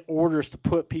 get orders to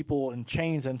put people in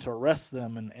chains and to arrest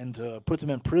them, and to put them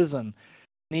in prison.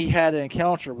 And he had an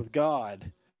encounter with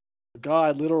God.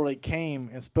 God literally came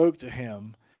and spoke to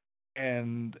him,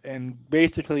 and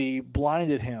basically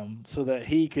blinded him so that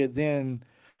he could then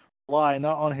rely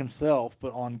not on himself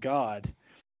but on God.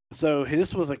 So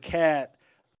this was a cat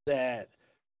that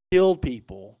killed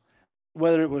people,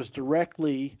 whether it was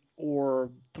directly or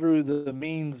through the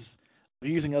means of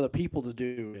using other people to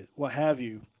do it, what have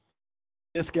you.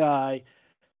 This guy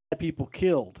had people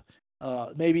killed,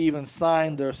 maybe even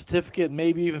signed their certificate,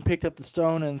 maybe even picked up the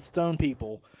stone and stoned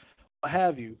people, what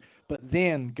have you. But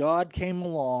then God came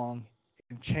along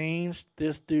and changed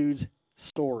this dude's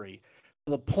story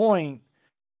to the point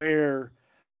where,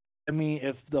 I mean,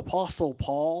 if the Apostle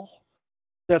Paul,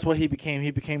 that's what he became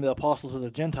the apostle to the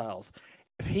Gentiles.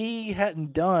 If he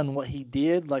hadn't done what he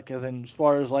did, like as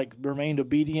far as like remained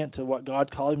obedient to what God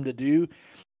called him to do,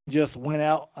 just went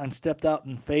out and stepped out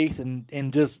in faith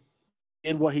and just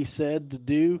did what he said to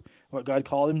do, what God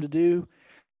called him to do,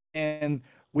 and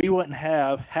we wouldn't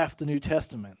have half the New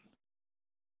Testament.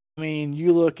 I mean,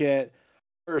 you look at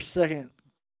First, Second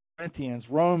Corinthians,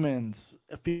 Romans,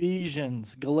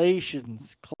 Ephesians,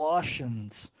 Galatians,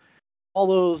 Colossians. All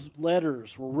those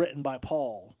letters were written by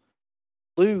Paul.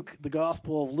 Luke, the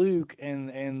Gospel of Luke,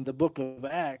 and the Book of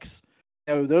Acts,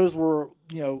 those were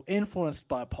influenced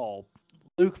by Paul.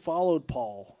 Luke followed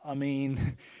Paul. I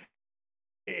mean,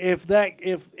 if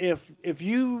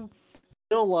you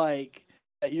feel like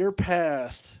that your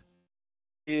past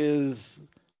is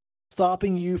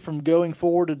stopping you from going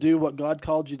forward to do what God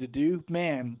called you to do,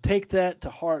 man, take that to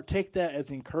heart. Take that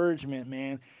as encouragement,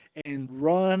 man, and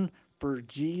run for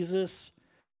Jesus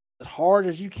as hard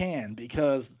as you can.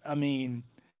 Because, I mean,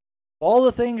 all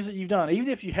the things that you've done, even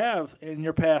if you have in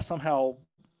your past somehow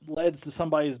led to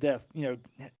somebody's death,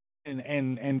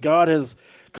 and God has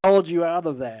called you out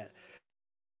of that,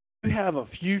 you have a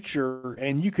future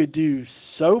and you could do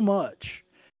so much.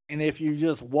 And if you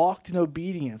just walked in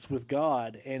obedience with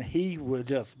God, and He would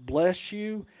just bless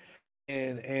you,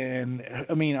 and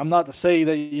I mean, I'm not to say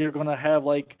that you're gonna have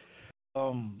like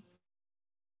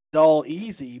it all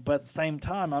easy, but at the same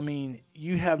time, I mean,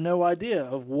 you have no idea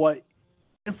of what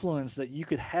influence that you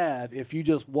could have if you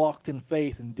just walked in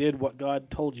faith and did what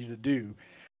God told you to do,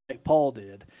 like Paul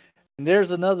did. And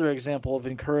there's another example of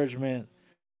encouragement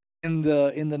in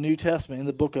the New Testament, in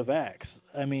the book of Acts.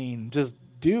 I mean, just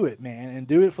do it, man, and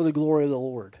do it for the glory of the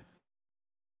Lord.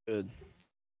 Good.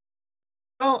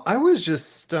 Well, I was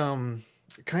just kind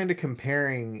of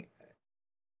comparing.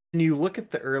 When you look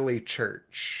at the early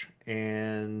church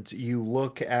and you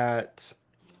look at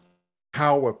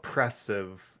how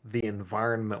oppressive the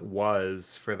environment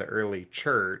was for the early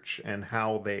church and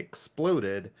how they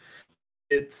exploded,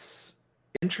 it's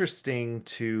interesting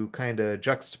to kind of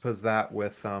juxtapose that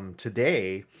with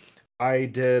today. I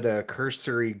did a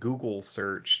cursory Google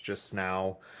search just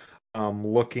now,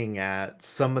 looking at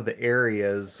some of the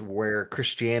areas where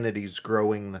Christianity's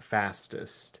growing the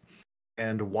fastest.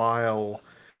 And while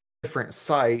different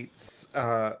sites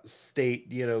state,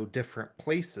 different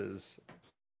places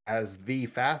as the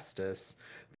fastest,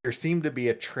 there seemed to be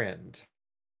a trend.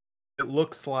 It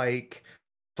looks like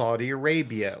Saudi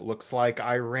Arabia, it looks like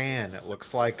Iran, it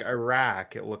looks like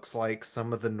Iraq, it looks like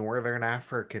some of the northern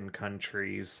African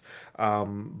countries.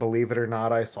 Believe it or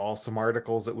not, I saw some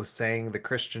articles that was saying the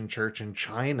Christian church in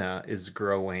China is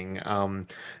growing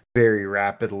very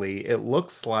rapidly. It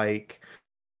looks like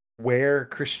where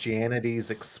Christianity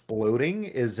is exploding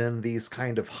is in these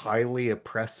kind of highly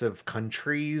oppressive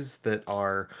countries that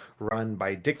are run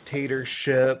by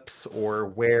dictatorships, or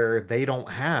where they don't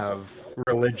have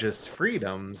religious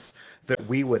freedoms that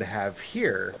we would have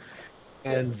here.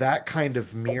 And that kind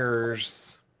of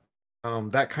mirrors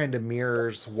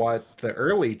what the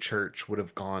early church would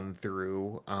have gone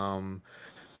through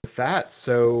with that.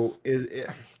 So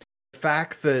the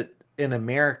fact that in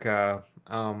America,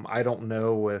 I don't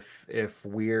know if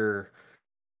we're,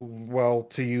 well,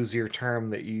 to use your term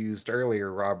that you used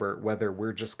earlier, Robert, whether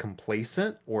we're just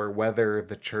complacent or whether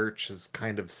the church is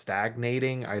kind of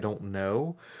stagnating. I don't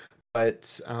know,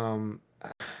 but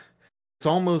it's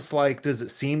almost like, does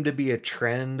it seem to be a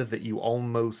trend that you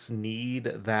almost need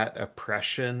that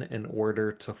oppression in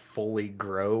order to fully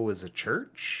grow as a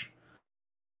church?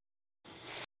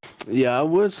 Yeah, I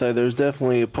would say there's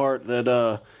definitely a part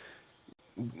that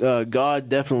God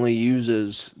definitely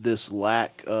uses this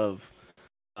lack of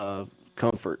uh,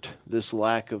 comfort, this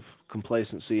lack of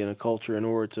complacency in a culture in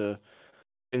order to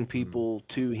bring Mm, people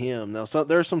to Him. Now,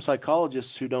 there are some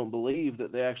psychologists who don't believe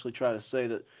that. They actually try to say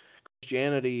that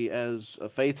Christianity as a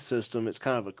faith system, it's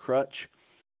kind of a crutch.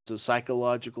 It's a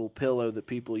psychological pillow that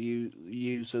people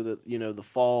use so that the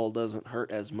fall doesn't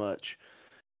hurt as much,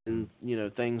 mm,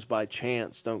 and things by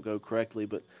chance don't go correctly.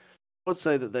 But I would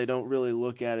say that they don't really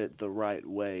look at it the right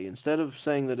way. Instead of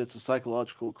saying that it's a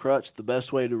psychological crutch, the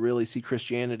best way to really see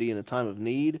Christianity in a time of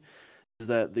need is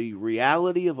that the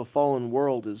reality of a fallen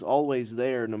world is always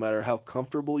there, no matter how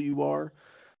comfortable you are.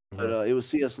 But mhm, it was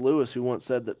C.S. Lewis who once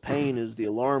said that pain is the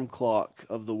alarm clock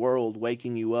of the world,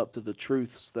 waking you up to the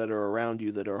truths that are around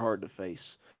you that are hard to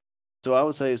face. So I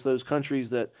would say it's those countries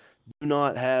that do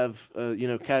not have,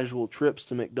 casual trips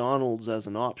to McDonald's as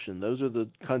an option. Those are the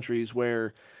countries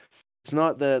where it's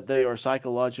not that they are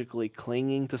psychologically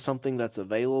clinging to something that's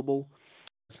available.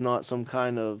 It's not some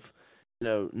kind of,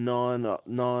 non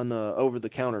over the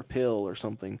counter pill or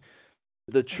something.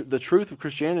 The truth of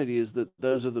Christianity is that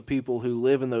those are the people who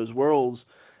live in those worlds,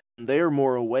 and they are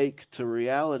more awake to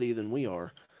reality than we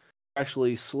are.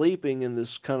 actually sleeping in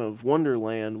this kind of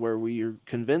wonderland where we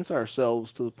convince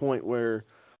ourselves to the point where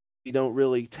we don't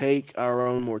really take our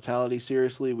own mortality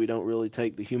seriously. We don't really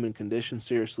take the human condition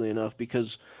seriously enough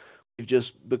because we've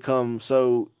just become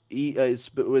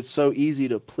it's so easy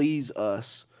to please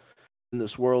us in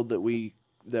this world that we've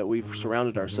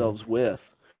surrounded Mhm. ourselves with.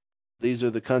 These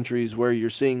are the countries where you're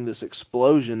seeing this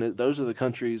explosion. Those are the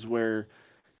countries where,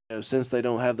 since they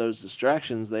don't have those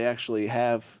distractions, they actually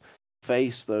have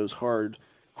faced those hard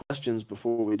questions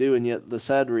before we do. And yet, the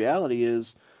sad reality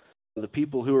is the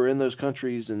people who are in those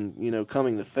countries and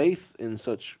coming to faith in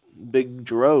such big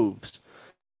droves.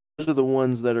 Those are the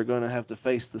ones that are going to have to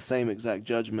face the same exact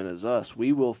judgment as us.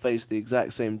 We will face the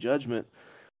exact same judgment,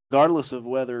 regardless of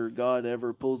whether God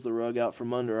ever pulls the rug out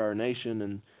from under our nation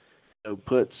and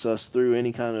puts us through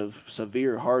any kind of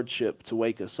severe hardship to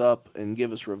wake us up and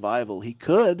give us revival. He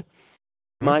could,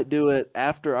 might do it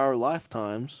after our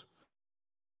lifetimes,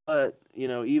 but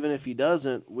even if he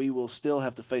doesn't, we will still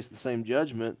have to face the same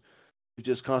judgment. We've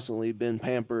just constantly been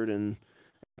pampered and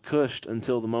cushed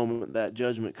until the moment that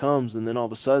judgment comes, and then all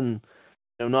of a sudden,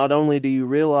 not only do you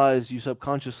realize you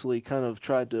subconsciously kind of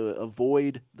tried to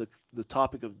avoid the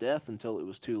topic of death until it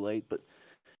was too late, but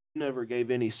you never gave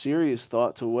any serious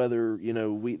thought to whether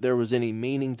there was any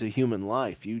meaning to human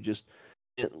life. You just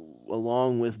went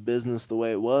along with business the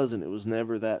way it was, and it was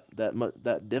never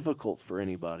that difficult for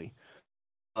anybody.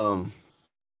 I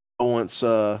once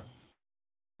got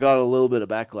a little bit of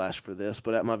backlash for this,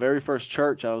 but at my very first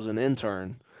church, I was an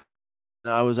intern,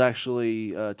 and I was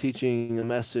actually teaching a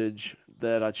message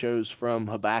that I chose from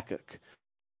Habakkuk.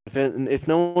 If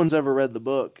no one's ever read the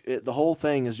book, the whole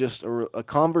thing is just a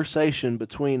conversation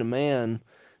between a man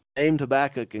named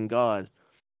Habakkuk and God.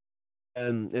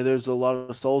 And there's a lot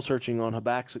of soul searching on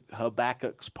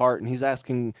Habakkuk's part, and he's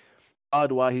asking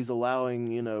God why he's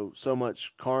allowing, so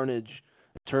much carnage,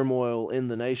 turmoil in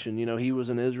the nation. He was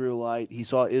an Israelite. He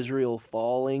saw Israel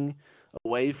falling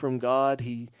away from God.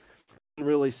 He didn't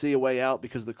really see a way out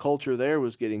because the culture there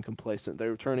was getting complacent. They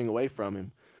were turning away from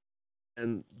him.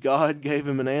 And God gave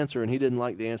him an answer, and he didn't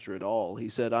like the answer at all. He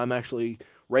said, I'm actually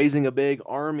raising a big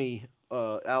army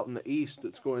out in the east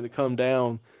that's going to come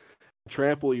down and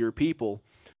trample your people.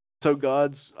 So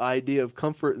God's idea of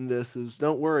comfort in this is,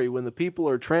 don't worry, when the people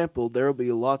are trampled, there will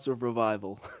be lots of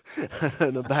revival.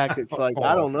 And Habakkuk's like,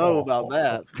 I don't know about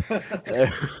that.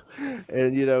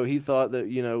 And, he thought that,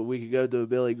 we could go to a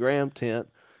Billy Graham tent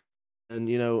and,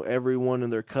 everyone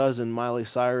and their cousin, Miley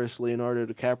Cyrus, Leonardo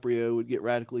DiCaprio, would get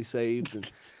radically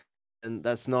saved. And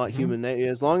that's not Mhm. human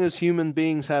nature. As long as human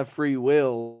beings have free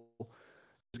will,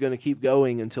 is going to keep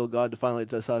going until God finally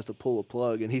decides to pull a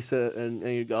plug. And he said,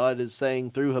 and God is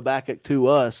saying through Habakkuk to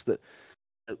us that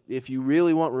if you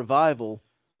really want revival,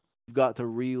 you've got to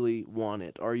really want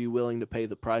it. Are you willing to pay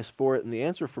the price for it? And the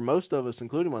answer for most of us,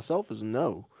 including myself, is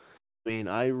no. I mean,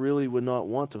 I really would not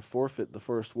want to forfeit the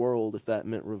first world if that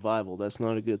meant revival. That's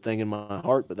not a good thing in my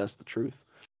heart, but that's the truth.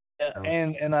 Yeah, Oh.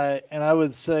 and I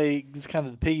would say, just kind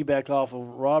of to piggyback off of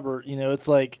Robert, it's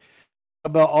like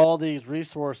about all these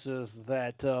resources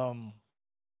that sometimes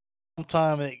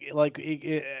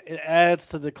it adds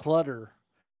to the clutter.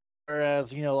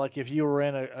 Whereas, like if you were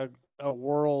in a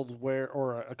world where,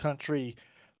 or a country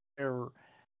where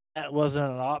that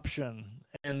wasn't an option,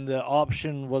 and the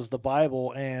option was the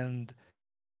Bible, and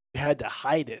you had to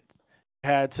hide it. You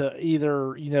had to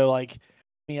either, like,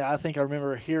 I think I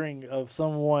remember hearing of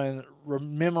someone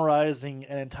memorizing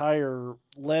an entire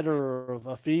letter of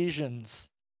Ephesians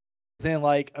within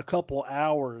like a couple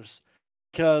hours,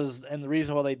 and the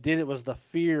reason why they did it was the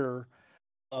fear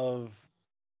of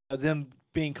them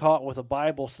being caught with a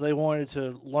Bible, so they wanted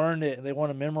to learn it and they want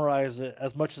to memorize it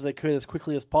as much as they could as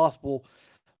quickly as possible,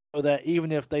 so that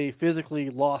even if they physically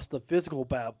lost the physical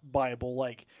Bible,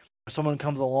 like someone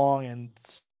comes along and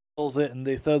steals it and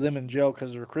they throw them in jail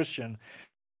because they're a Christian,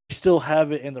 they still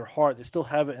have it in their heart, they still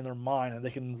have it in their mind, and they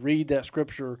can read that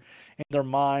scripture in their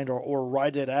mind, or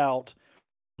write it out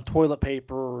on toilet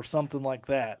paper or something like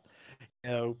that. You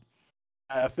know,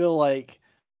 I feel like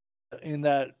in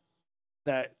that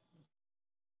I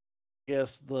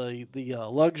guess the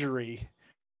luxury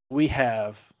we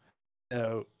have,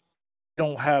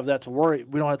 don't have that to worry.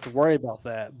 We don't have to worry about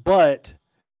that. But at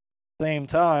the same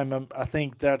time, I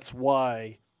think that's why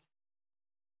it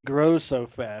grows so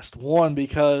fast. One,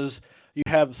 because you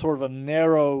have sort of a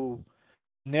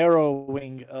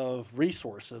narrowing of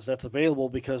resources that's available,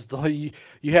 because you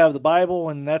have the Bible,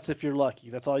 and that's if you're lucky.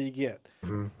 That's all you get.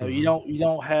 Mhm. You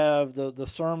don't have the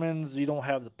sermons, you don't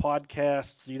have the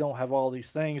podcasts, you don't have all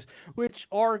these things, which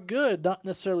are good, not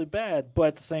necessarily bad, but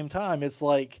at the same time, it's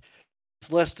like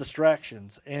it's less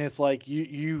distractions, and it's like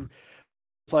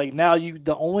It's like now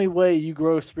the only way you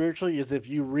grow spiritually is if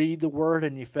you read the word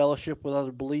and you fellowship with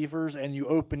other believers and you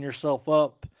open yourself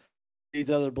up to these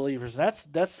other believers. That's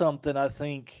something I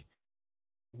think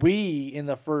we in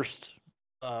the first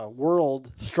world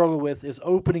struggle with is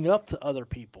opening up to other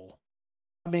people.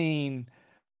 I mean,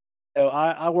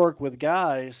 I work with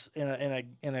guys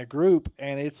in a group,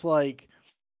 and it's like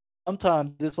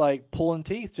sometimes it's like pulling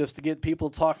teeth just to get people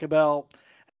to talk about.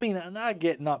 I mean, and I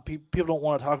get not people don't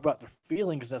want to talk about their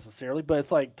feelings necessarily, but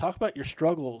it's like talk about your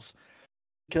struggles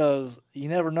because you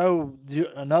never know.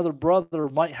 Another brother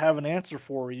might have an answer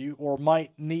for you, or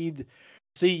might need to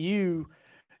see you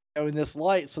in this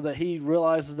light, so that he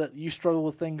realizes that you struggle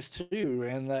with things too,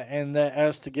 and that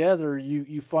as together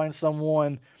you find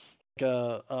someone like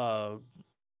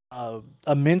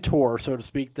a mentor, so to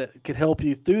speak, that could help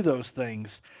you through those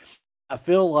things. I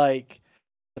feel like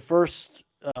the first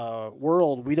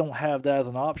world, we don't have that as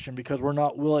an option because we're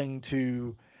not willing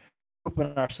to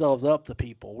open ourselves up to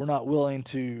people. We're not willing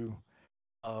to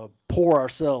pour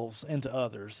ourselves into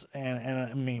others. And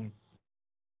I mean,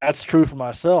 that's true for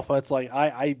myself. It's like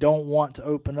I don't want to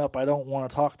open up. I don't want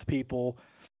to talk to people.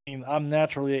 I mean, I'm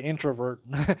naturally an introvert,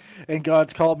 and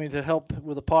God's called me to help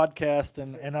with a podcast,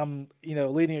 and I'm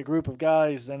leading a group of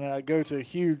guys, and I go to a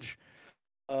huge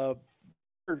uh,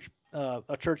 church,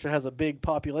 a church that has a big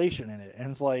population in it,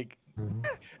 and it's like, Mhm.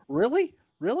 really,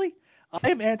 really, I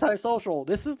am antisocial.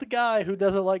 This is the guy who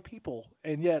doesn't like people,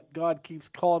 and yet God keeps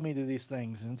calling me to these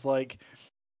things, and it's like,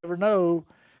 you never know.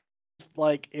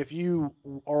 Like if you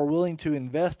are willing to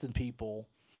invest in people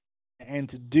and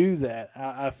to do that,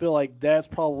 I feel like that's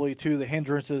probably two of the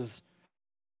hindrances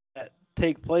that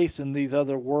take place in these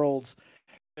other worlds.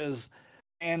 Is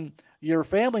and your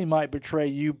family might betray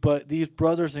you, but these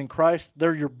brothers in Christ,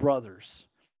 they're your brothers.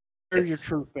 They're your Yes.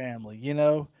 true family,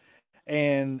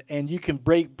 and you can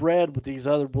break bread with these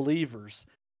other believers.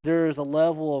 There is a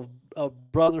level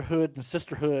of brotherhood and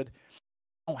sisterhood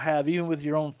you don't have even with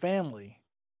your own family.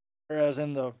 Whereas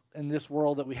in this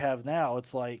world that we have now,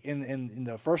 it's like in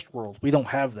the first world, we don't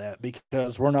have that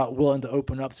because we're not willing to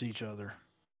open up to each other.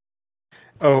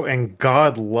 Oh, and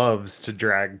God loves to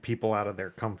drag people out of their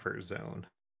comfort zone.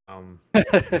 Um,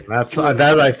 that's True.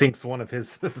 that I think is one of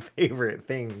his favorite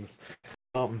things.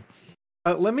 Um,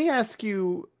 let me ask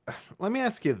you, let me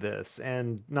ask you this,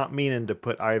 and not meaning to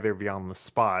put either of you on the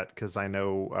spot because I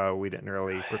know we didn't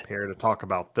really prepare to talk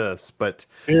about this, but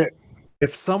Yeah.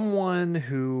 if someone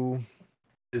who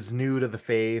is new to the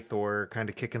faith or kind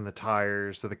of kicking the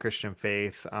tires of the Christian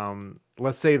faith,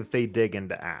 let's say that they dig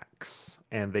into Acts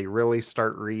and they really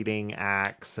start reading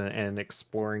Acts and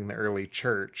exploring the early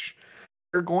church,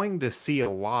 they're going to see a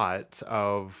lot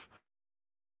of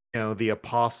the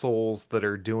apostles that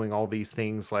are doing all these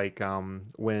things like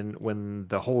when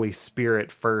the Holy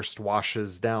Spirit first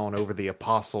washes down over the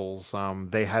apostles,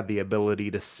 they had the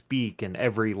ability to speak in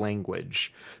every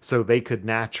language, so they could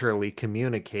naturally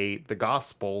communicate the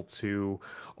gospel to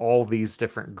all these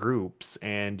different groups,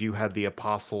 and you had the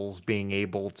apostles being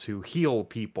able to heal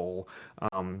people,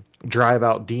 drive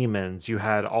out demons. You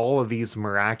had all of these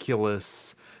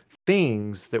miraculous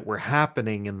things that were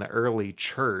happening in the early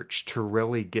church to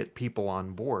really get people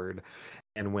on board.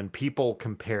 And when people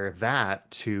compare that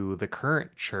to the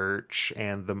current church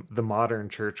and the modern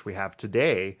church we have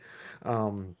today,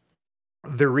 um,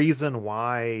 the reason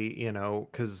why,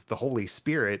 because the Holy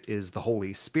Spirit is the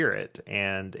Holy Spirit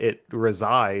and it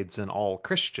resides in all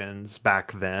Christians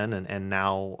back then and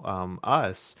now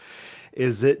us,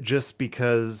 is it just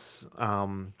because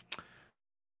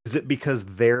is it because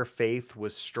their faith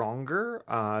was stronger,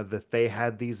 that they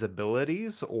had these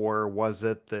abilities, or was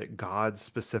it that God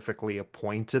specifically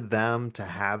appointed them to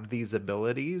have these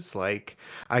abilities? Like,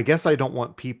 I guess I don't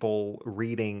want people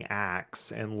reading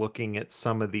Acts and looking at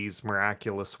some of these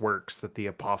miraculous works that the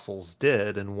apostles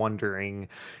did and wondering,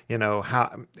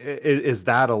 how is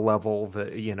that a level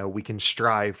that, we can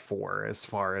strive for as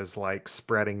far as like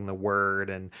spreading the word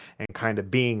and kind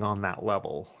of being on that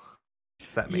level,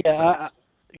 if that makes Yeah, sense.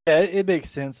 yeah, it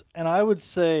makes sense. And I would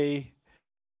say,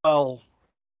 well,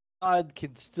 God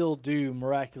can still do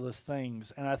miraculous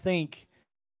things, and I think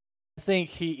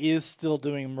He is still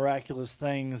doing miraculous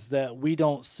things that we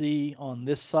don't see on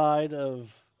this side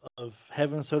of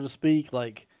heaven, so to speak.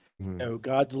 Like Mhm.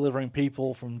 God delivering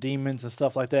people from demons and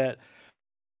stuff like that.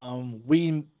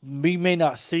 We may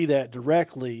not see that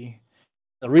directly.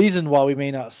 The reason why we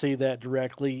may not see that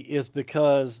directly is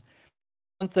because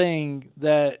one thing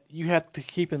that you have to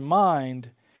keep in mind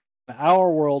in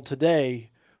our world today,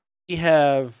 we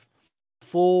have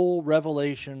full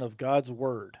revelation of God's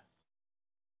word.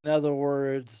 In other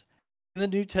words, in the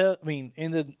New Test, I mean,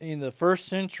 in the first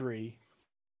century,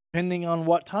 depending on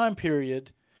what time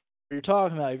period you're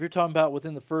talking about. If you're talking about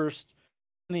within the first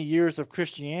 20 years of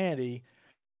Christianity,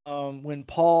 when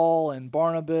Paul and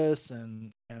Barnabas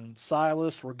and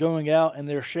Silas were going out and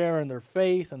they're sharing their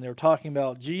faith and they're talking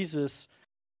about Jesus,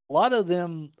 a lot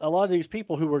of these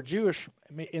people who were Jewish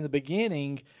in the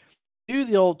beginning knew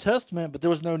the Old Testament, but there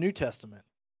was no New Testament.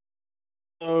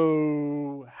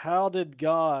 So, how did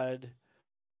God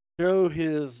show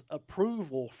his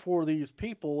approval for these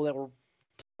people that were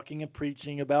talking and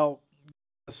preaching about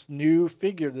this new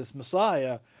figure, this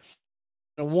Messiah?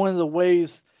 And one of the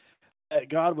ways that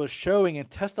God was showing and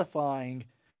testifying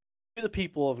to the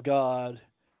people of God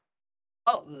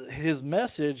his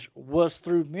message was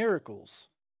through miracles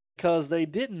because they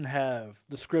didn't have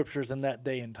the scriptures in that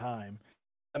day and time.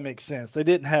 That makes sense. They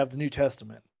didn't have the New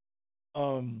Testament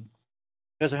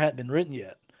because it hadn't been written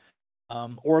yet.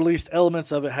 Or at least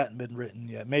elements of it hadn't been written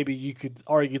yet. Maybe you could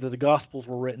argue that the Gospels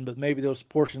were written, but maybe those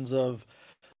portions of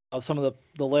some of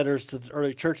the letters to the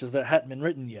early churches that hadn't been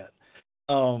written yet.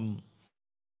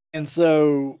 And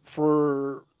so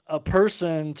for a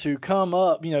person to come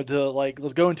up, to like,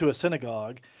 let's go into a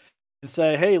synagogue and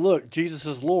say, hey, look, Jesus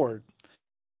is Lord.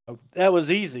 That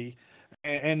was easy.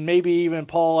 And maybe even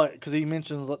Paul, because he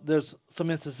mentions there's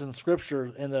some instances in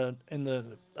Scripture in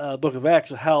the book of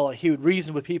Acts of how he would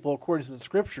reason with people according to the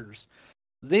Scriptures.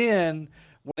 Then,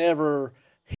 whenever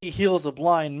he heals a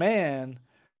blind man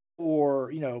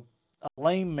or a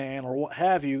lame man or what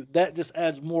have you, that just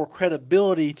adds more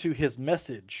credibility to his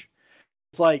message.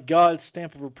 It's like God's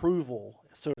stamp of approval,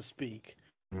 so to speak.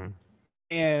 Mhm.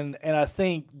 And I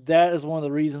think that is one of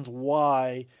the reasons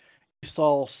why you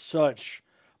saw such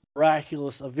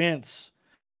miraculous events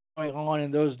going on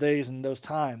in those days and those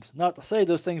times. Not to say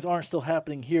those things aren't still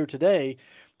happening here today.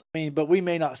 I mean, but we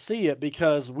may not see it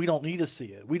because we don't need to see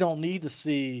it. We don't need to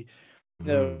see,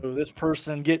 this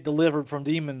person get delivered from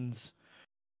demons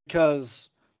because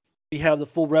we have the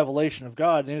full revelation of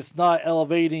God, and it's not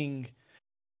elevating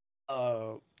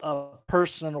a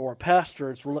person or a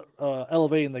pastor. It's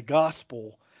elevating the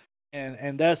gospel,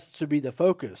 and that's to be the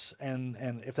focus. And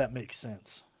if that makes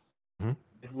sense. Mhm.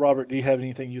 Robert, do you have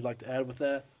anything you'd like to add with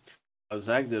that?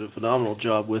 Zach did a phenomenal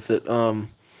job with it. One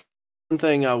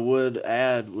thing I would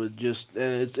add would just,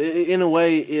 and in a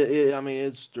way, I mean,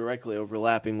 it's directly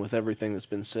overlapping with everything that's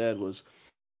been said. Was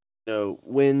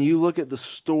when you look at the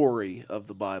story of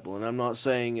the Bible, and I'm not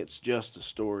saying it's just a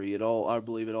story. I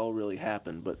believe it all really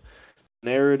happened, but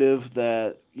narrative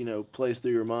that plays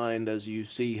through your mind as you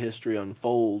see history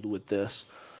unfold with this.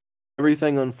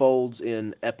 Everything unfolds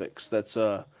in epics. That's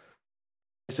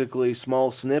basically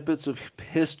small snippets of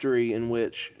history in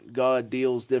which God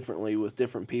deals differently with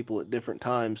different people at different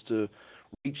times to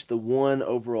reach the one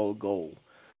overall goal.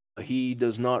 He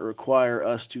does not require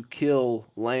us to kill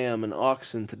lamb and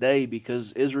oxen today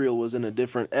because Israel was in a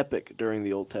different epic during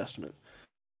the Old Testament.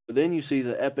 But then you see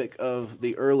the epic of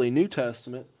the early New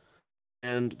Testament,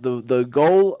 and the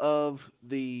goal of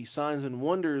the signs and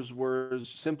wonders was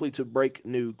simply to break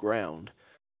new ground,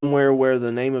 somewhere where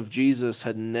the name of Jesus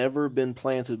had never been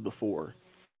planted before.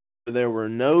 There were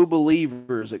no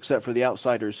believers except for the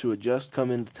outsiders who had just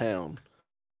come into town.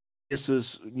 This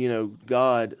is,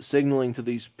 God signaling to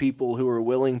these people who are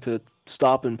willing to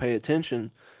stop and pay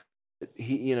attention.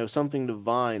 Something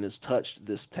divine has touched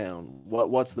this town.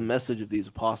 What's the message of these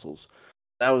apostles?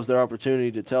 That was their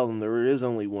opportunity to tell them there is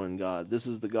only one God. This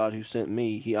is the God who sent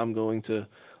me. I'm going to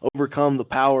overcome the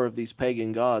power of these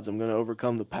pagan gods. I'm going to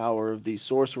overcome the power of these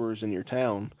sorcerers in your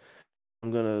town.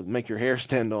 I'm going to make your hair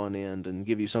stand on end and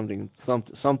give you something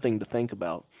to think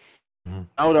about. Mhm.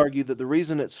 I would argue that the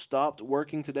reason it stopped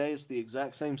working today is the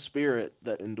exact same spirit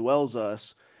that indwells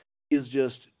us. He is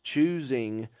just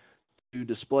choosing to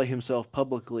display himself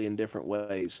publicly in different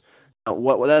ways.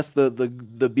 Now, that's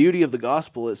the beauty of the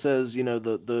gospel. It says,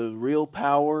 the real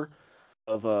power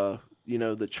of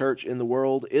the church in the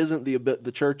world isn't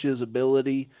the church's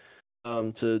ability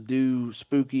to do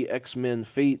spooky X-Men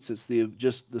feats. It's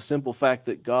just the simple fact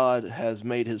that God has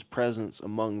made his presence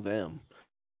among them.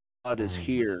 God is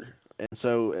here. And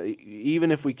so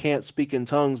even if we can't speak in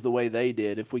tongues the way they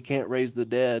did, if we can't raise the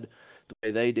dead the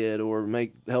way they did, or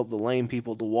help the lame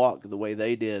people to walk the way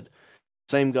they did,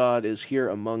 same God is here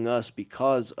among us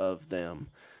because of them.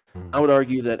 I would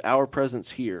argue that our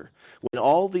presence here, when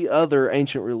all the other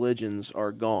ancient religions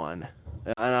are gone,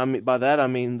 and I mean by that I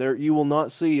mean there you will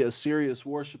not see a serious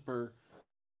worshiper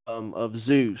of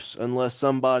Zeus unless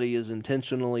somebody is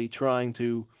intentionally trying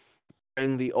to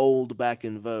bring the old back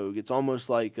in vogue. It's almost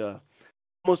like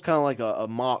almost kind of like a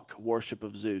mock worship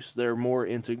of Zeus. They're more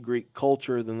into Greek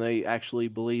culture than they actually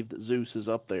believe that Zeus is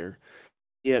up there.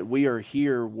 Yet we are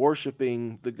here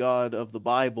worshiping the God of the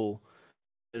Bible,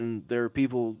 and there are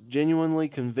people genuinely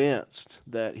convinced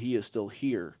that he is still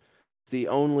here. It's the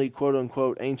only quote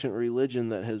unquote ancient religion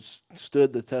that has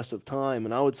stood the test of time.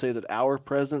 And I would say that our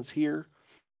presence here,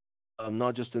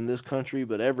 not just in this country,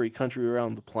 but every country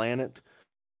around the planet,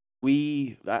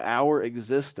 our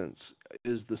existence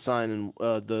is the sign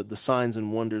and the signs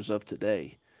and wonders of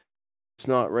today. It's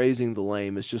not raising the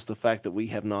lame, it's just the fact that we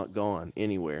have not gone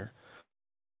anywhere.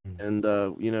 And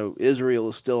Israel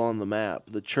is still on the map.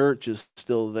 The church is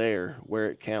still there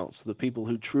where it counts. The people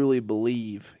who truly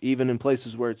believe, even in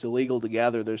places where it's illegal to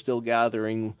gather, they're still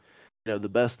gathering, the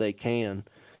best they can,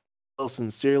 still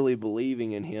sincerely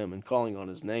believing in him and calling on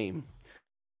his name.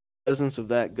 The presence of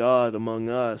that God among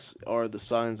us are the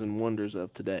signs and wonders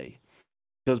of today.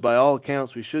 Because by all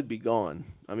accounts, we should be gone.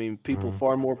 I mean, people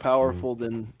far more powerful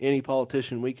than any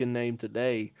politician we can name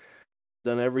today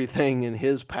done everything in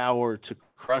his power to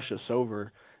crush us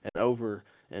over and over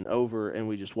and over, and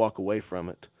we just walk away from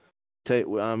it.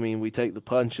 We take the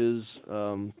punches.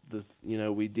 Go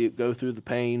through the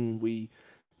pain. We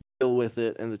deal with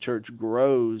it, and the church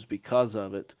grows because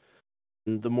of it.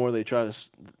 And the more they try to,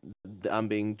 I'm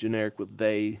being generic with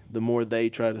they. The more they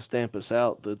try to stamp us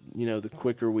out, the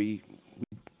quicker we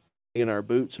in our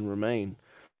boots and remain.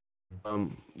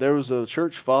 There was a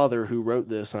church father who wrote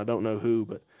this, and I don't know who,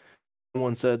 but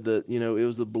someone said that, it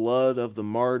was the blood of the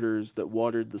martyrs that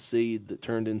watered the seed that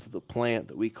turned into the plant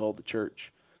that we call the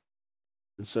church.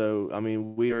 And so,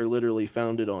 we are literally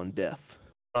founded on death,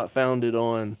 not founded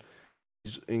on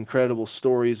these incredible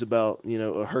stories about,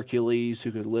 a Hercules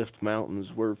who could lift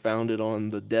mountains. We're founded on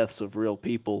the deaths of real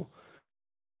people.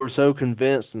 We're so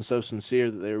convinced and so sincere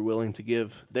that they were willing to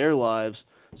give their lives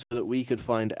so that we could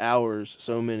find ours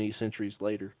so many centuries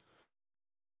later.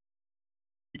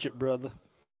 Teach it, brother.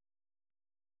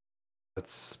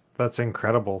 That's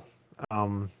incredible.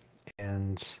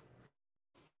 And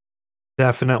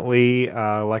definitely,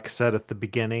 like I said at the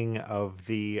beginning of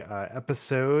the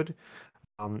episode,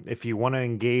 if you want to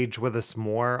engage with us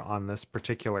more on this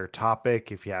particular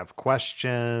topic, if you have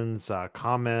questions,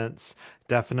 comments,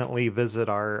 definitely visit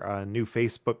our new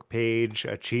Facebook page,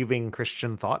 Achieving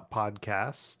Christian Thought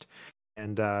Podcast.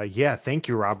 And yeah, thank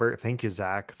you, Robert. Thank you,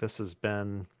 Zach. This has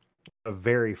been a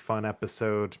very fun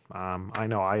episode. I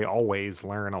know I always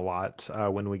learn a lot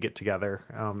when we get together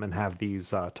and have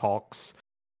these talks.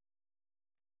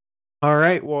 All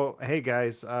right. Well, hey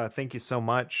guys, thank you so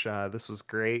much. This was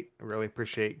great. I really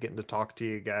appreciate getting to talk to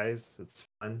you guys. It's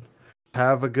fun.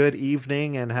 Have a good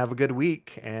evening and have a good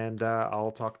week. And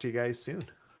I'll talk to you guys soon.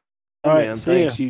 All right, Man, see ya. thanks. You